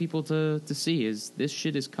get people to see is this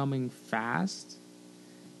shit is coming fast,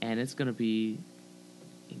 and it's gonna be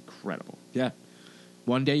incredible. Yeah,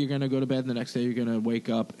 one day you're gonna go to bed, and the next day you're gonna wake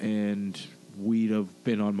up, and we'd have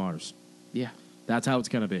been on Mars. Yeah, that's how it's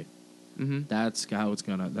gonna be. Mm-hmm. That's how it's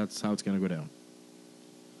gonna go down.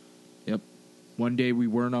 Yep. One day we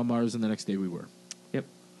weren't on Mars, and the next day we were. Yep.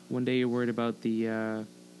 One day you're worried about the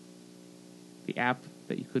app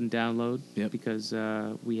that you couldn't download. Yep. Because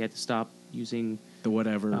we had to stop using The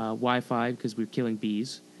whatever. Wi-Fi because we were killing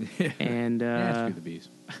bees. And Screw the bees.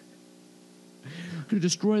 to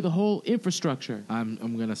destroy the whole infrastructure.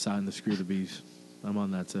 I'm gonna sign the screw the bees. I'm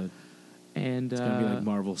on that side. And It's gonna be like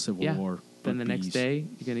Marvel Civil War. Then the but next bees. day,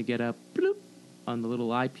 you're going to get a bloop on the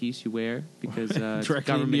little eyepiece you wear because it's Directly into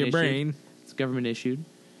government your issued. brain. It's government issued.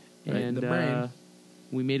 Right in And the brain.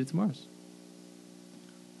 we made it to Mars.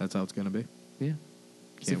 That's how it's gonna be. Yeah.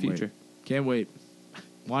 It's Can't the future. Wait. Can't wait.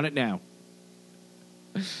 Want it now.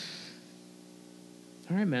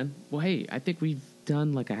 All right, man. Well, hey, I think we've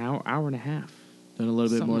done like an hour and a half. Done a little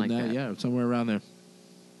bit Something more like than that. that. Yeah, somewhere around there.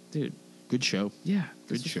 Dude, Good show. yeah,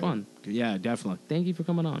 Good this was show. fun. Yeah, definitely. Thank you for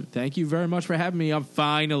coming on. Thank you very much for having me. I'm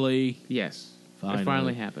finally. Yes. It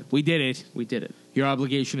finally happened. We did it. We did it. Your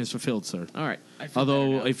obligation is fulfilled, sir. All right. I feel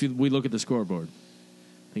Although, better now. if we look at the scoreboard,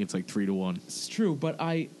 I think it's like 3-1. It's true, but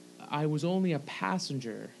I was only a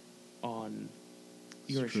passenger on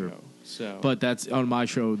your It's true. show. So But that's on my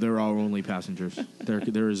show. There are only passengers.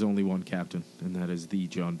 there is only one captain, and that is the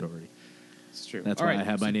John Doherty. it's true. That's All why right, I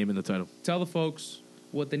have my so name in the title. Tell the folks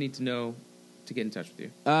what they need to know to get in touch with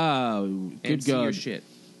you. Oh, And good see your God. shit.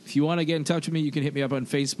 If you want to get in touch with me, you can hit me up on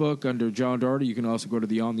Facebook under John Doherty. You can also go to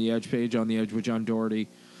the On the Edge page, On the Edge with John Doherty.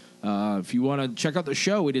 If you want to check out the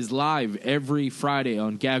show, it is live every Friday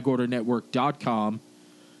on GagOrderNetwork.com.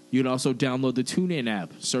 You can also download the TuneIn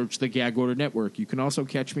app. Search the Gag Order Network. You can also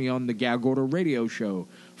catch me on the Gag Order Radio Show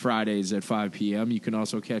Fridays at 5 p.m. You can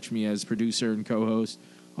also catch me as producer and co-host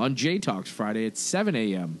on J-Talks Friday at 7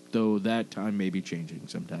 a.m., though that time may be changing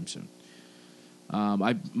sometime soon.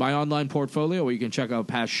 My online portfolio, where you can check out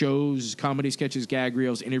past shows, comedy sketches, gag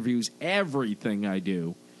reels, interviews, everything I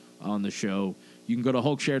do on the show. You can go to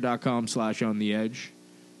Hulkshare.com/ontheedge.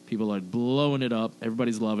 People are blowing it up.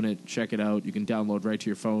 Everybody's loving it. Check it out. You can download right to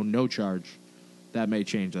your phone, no charge. That may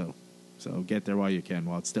change, though. So get there while you can,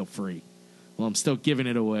 while it's still free. Well, I'm still giving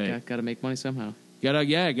it away. Got to make money somehow.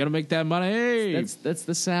 Gotta make that money. Hey! That's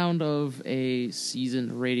the sound of a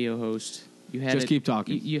seasoned radio host. You had Just it, keep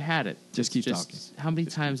talking. You had it. Just keep talking. How many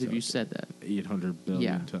Just times keep have you talking. said that? 800 billion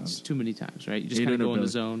Yeah, times. it's too many times, right? You just kind of 800 go in the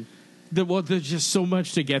billion. zone. There's just so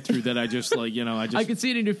much to get through that I just I can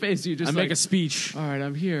see it in your face. You just I make a speech. all right,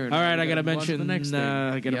 I'm here. All right, I gotta on to mention the next thing.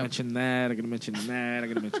 I gotta Yep. mention that. I gotta mention that. I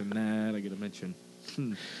gotta mention that. I gotta mention.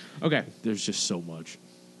 Okay, There's just so much.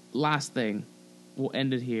 last thing. We'll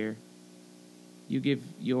end it here. You give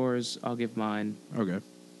yours, I'll give mine. Okay.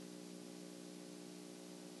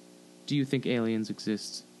 Do you think aliens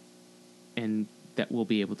exist and that we'll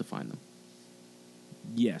be able to find them?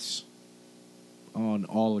 Yes. On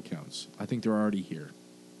all accounts, I think they're already here.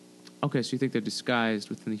 Okay, so you think they're disguised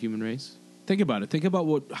within the human race? Think about it. Think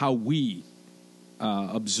about how we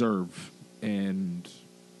observe and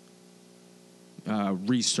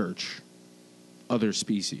research other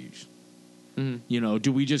species. Mm-hmm.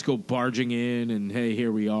 Do we just go barging in and, hey,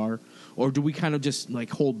 here we are? Or do we kind of just,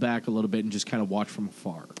 hold back a little bit and just kind of watch from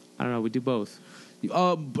afar? I don't know. We do both.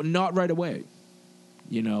 But not right away.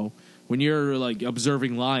 When you're,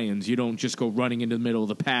 observing lions, you don't just go running into the middle of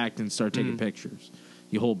the pack and start taking pictures.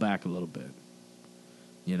 You hold back a little bit.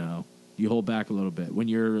 You hold back a little bit. When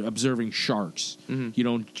you're observing sharks, you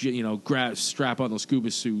don't, strap on the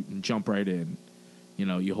scuba suit and jump right in.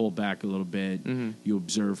 You hold back a little bit. You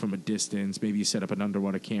observe from a distance. Maybe you set up an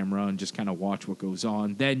underwater camera and just kind of watch what goes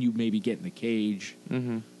on. Then you maybe get in the cage,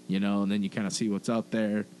 and then you kind of see what's out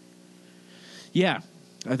there. Yeah,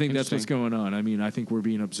 I think that's what's going on. I mean, I think we're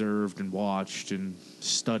being observed and watched and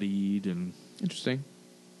studied and... Interesting.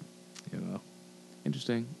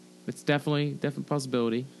 Interesting. It's definitely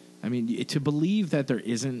possibility. I mean, to believe that there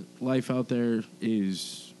isn't life out there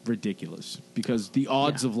is ridiculous because the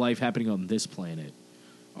odds of life happening on this planet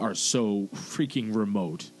are so freaking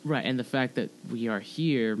remote. Right, and the fact that we are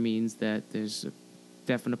here means that there's a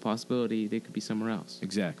definite possibility they could be somewhere else.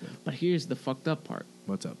 Exactly. But here's the fucked up part.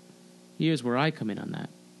 What's up? Here's where I come in on that.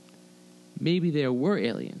 Maybe there were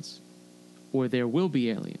aliens, or there will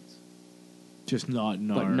be aliens, Just not in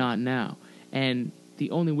but not now. And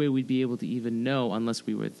the only way we'd be able to even know, unless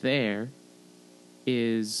we were there,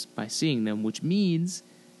 is by seeing them, which means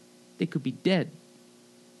they could be dead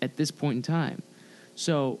at this point in time.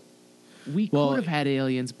 So we could have had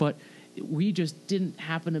aliens, but we just didn't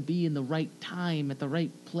happen to be in the right time at the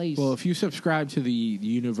right place. Well, if you subscribe to the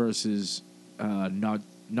universe's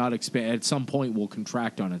not expand, at some point will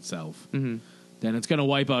contract on itself, then it's going to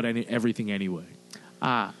wipe out everything anyway.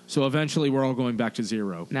 Ah. So eventually we're all going back to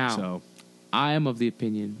zero. Now, So I am of the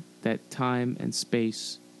opinion that time and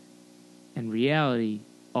space and reality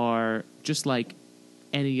are just like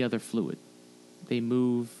any other fluid. They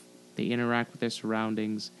move, they interact with their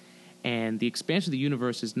surroundings, and the expansion of the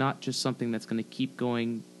universe is not just something that's going to keep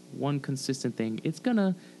going one consistent thing. It's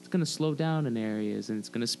gonna slow down in areas, and it's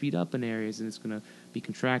gonna speed up in areas, and it's gonna be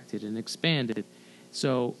contracted and expanded.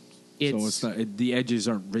 So it's not, the edges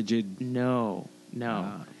aren't rigid. No.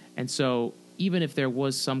 And so even if there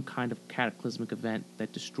was some kind of cataclysmic event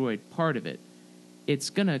that destroyed part of it, it's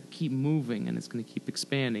gonna keep moving and it's gonna keep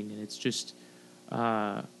expanding, and it's just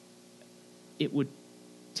it would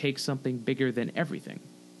take something bigger than everything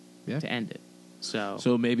to end it.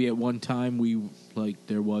 So maybe at one time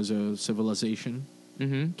there was a civilization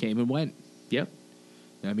came and went. Yep.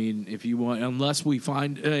 I mean, if you want, unless we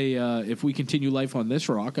find if we continue life on this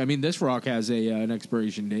rock, I mean, this rock has an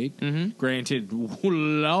expiration date. Granted,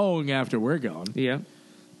 long after we're gone. Yeah.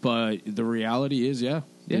 But the reality is,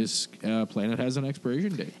 this planet has an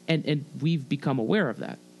expiration date, and we've become aware of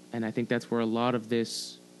that, and I think that's where a lot of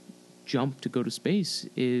this jump to go to space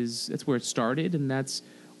is. That's where it started, and that's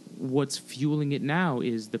what's fueling it now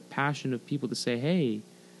is the passion of people to say, hey,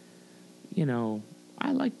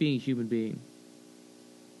 I like being a human being.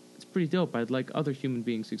 It's pretty dope. I'd like other human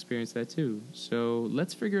beings to experience that too. So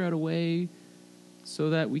let's figure out a way so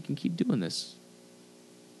that we can keep doing this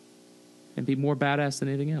and be more badass than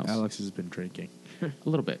anything else. Alex has been drinking. A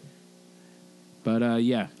little bit. But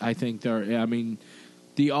I think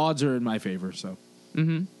the odds are in my favor, so.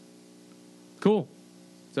 Cool.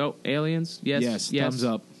 So, aliens, yes. Thumbs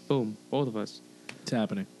up. Boom, both of us. It's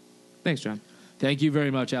happening. Thanks, John. Thank you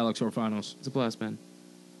very much, Alex Orfanos. It's a blast, man.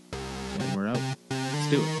 And we're out. Let's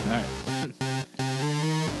do it. All right.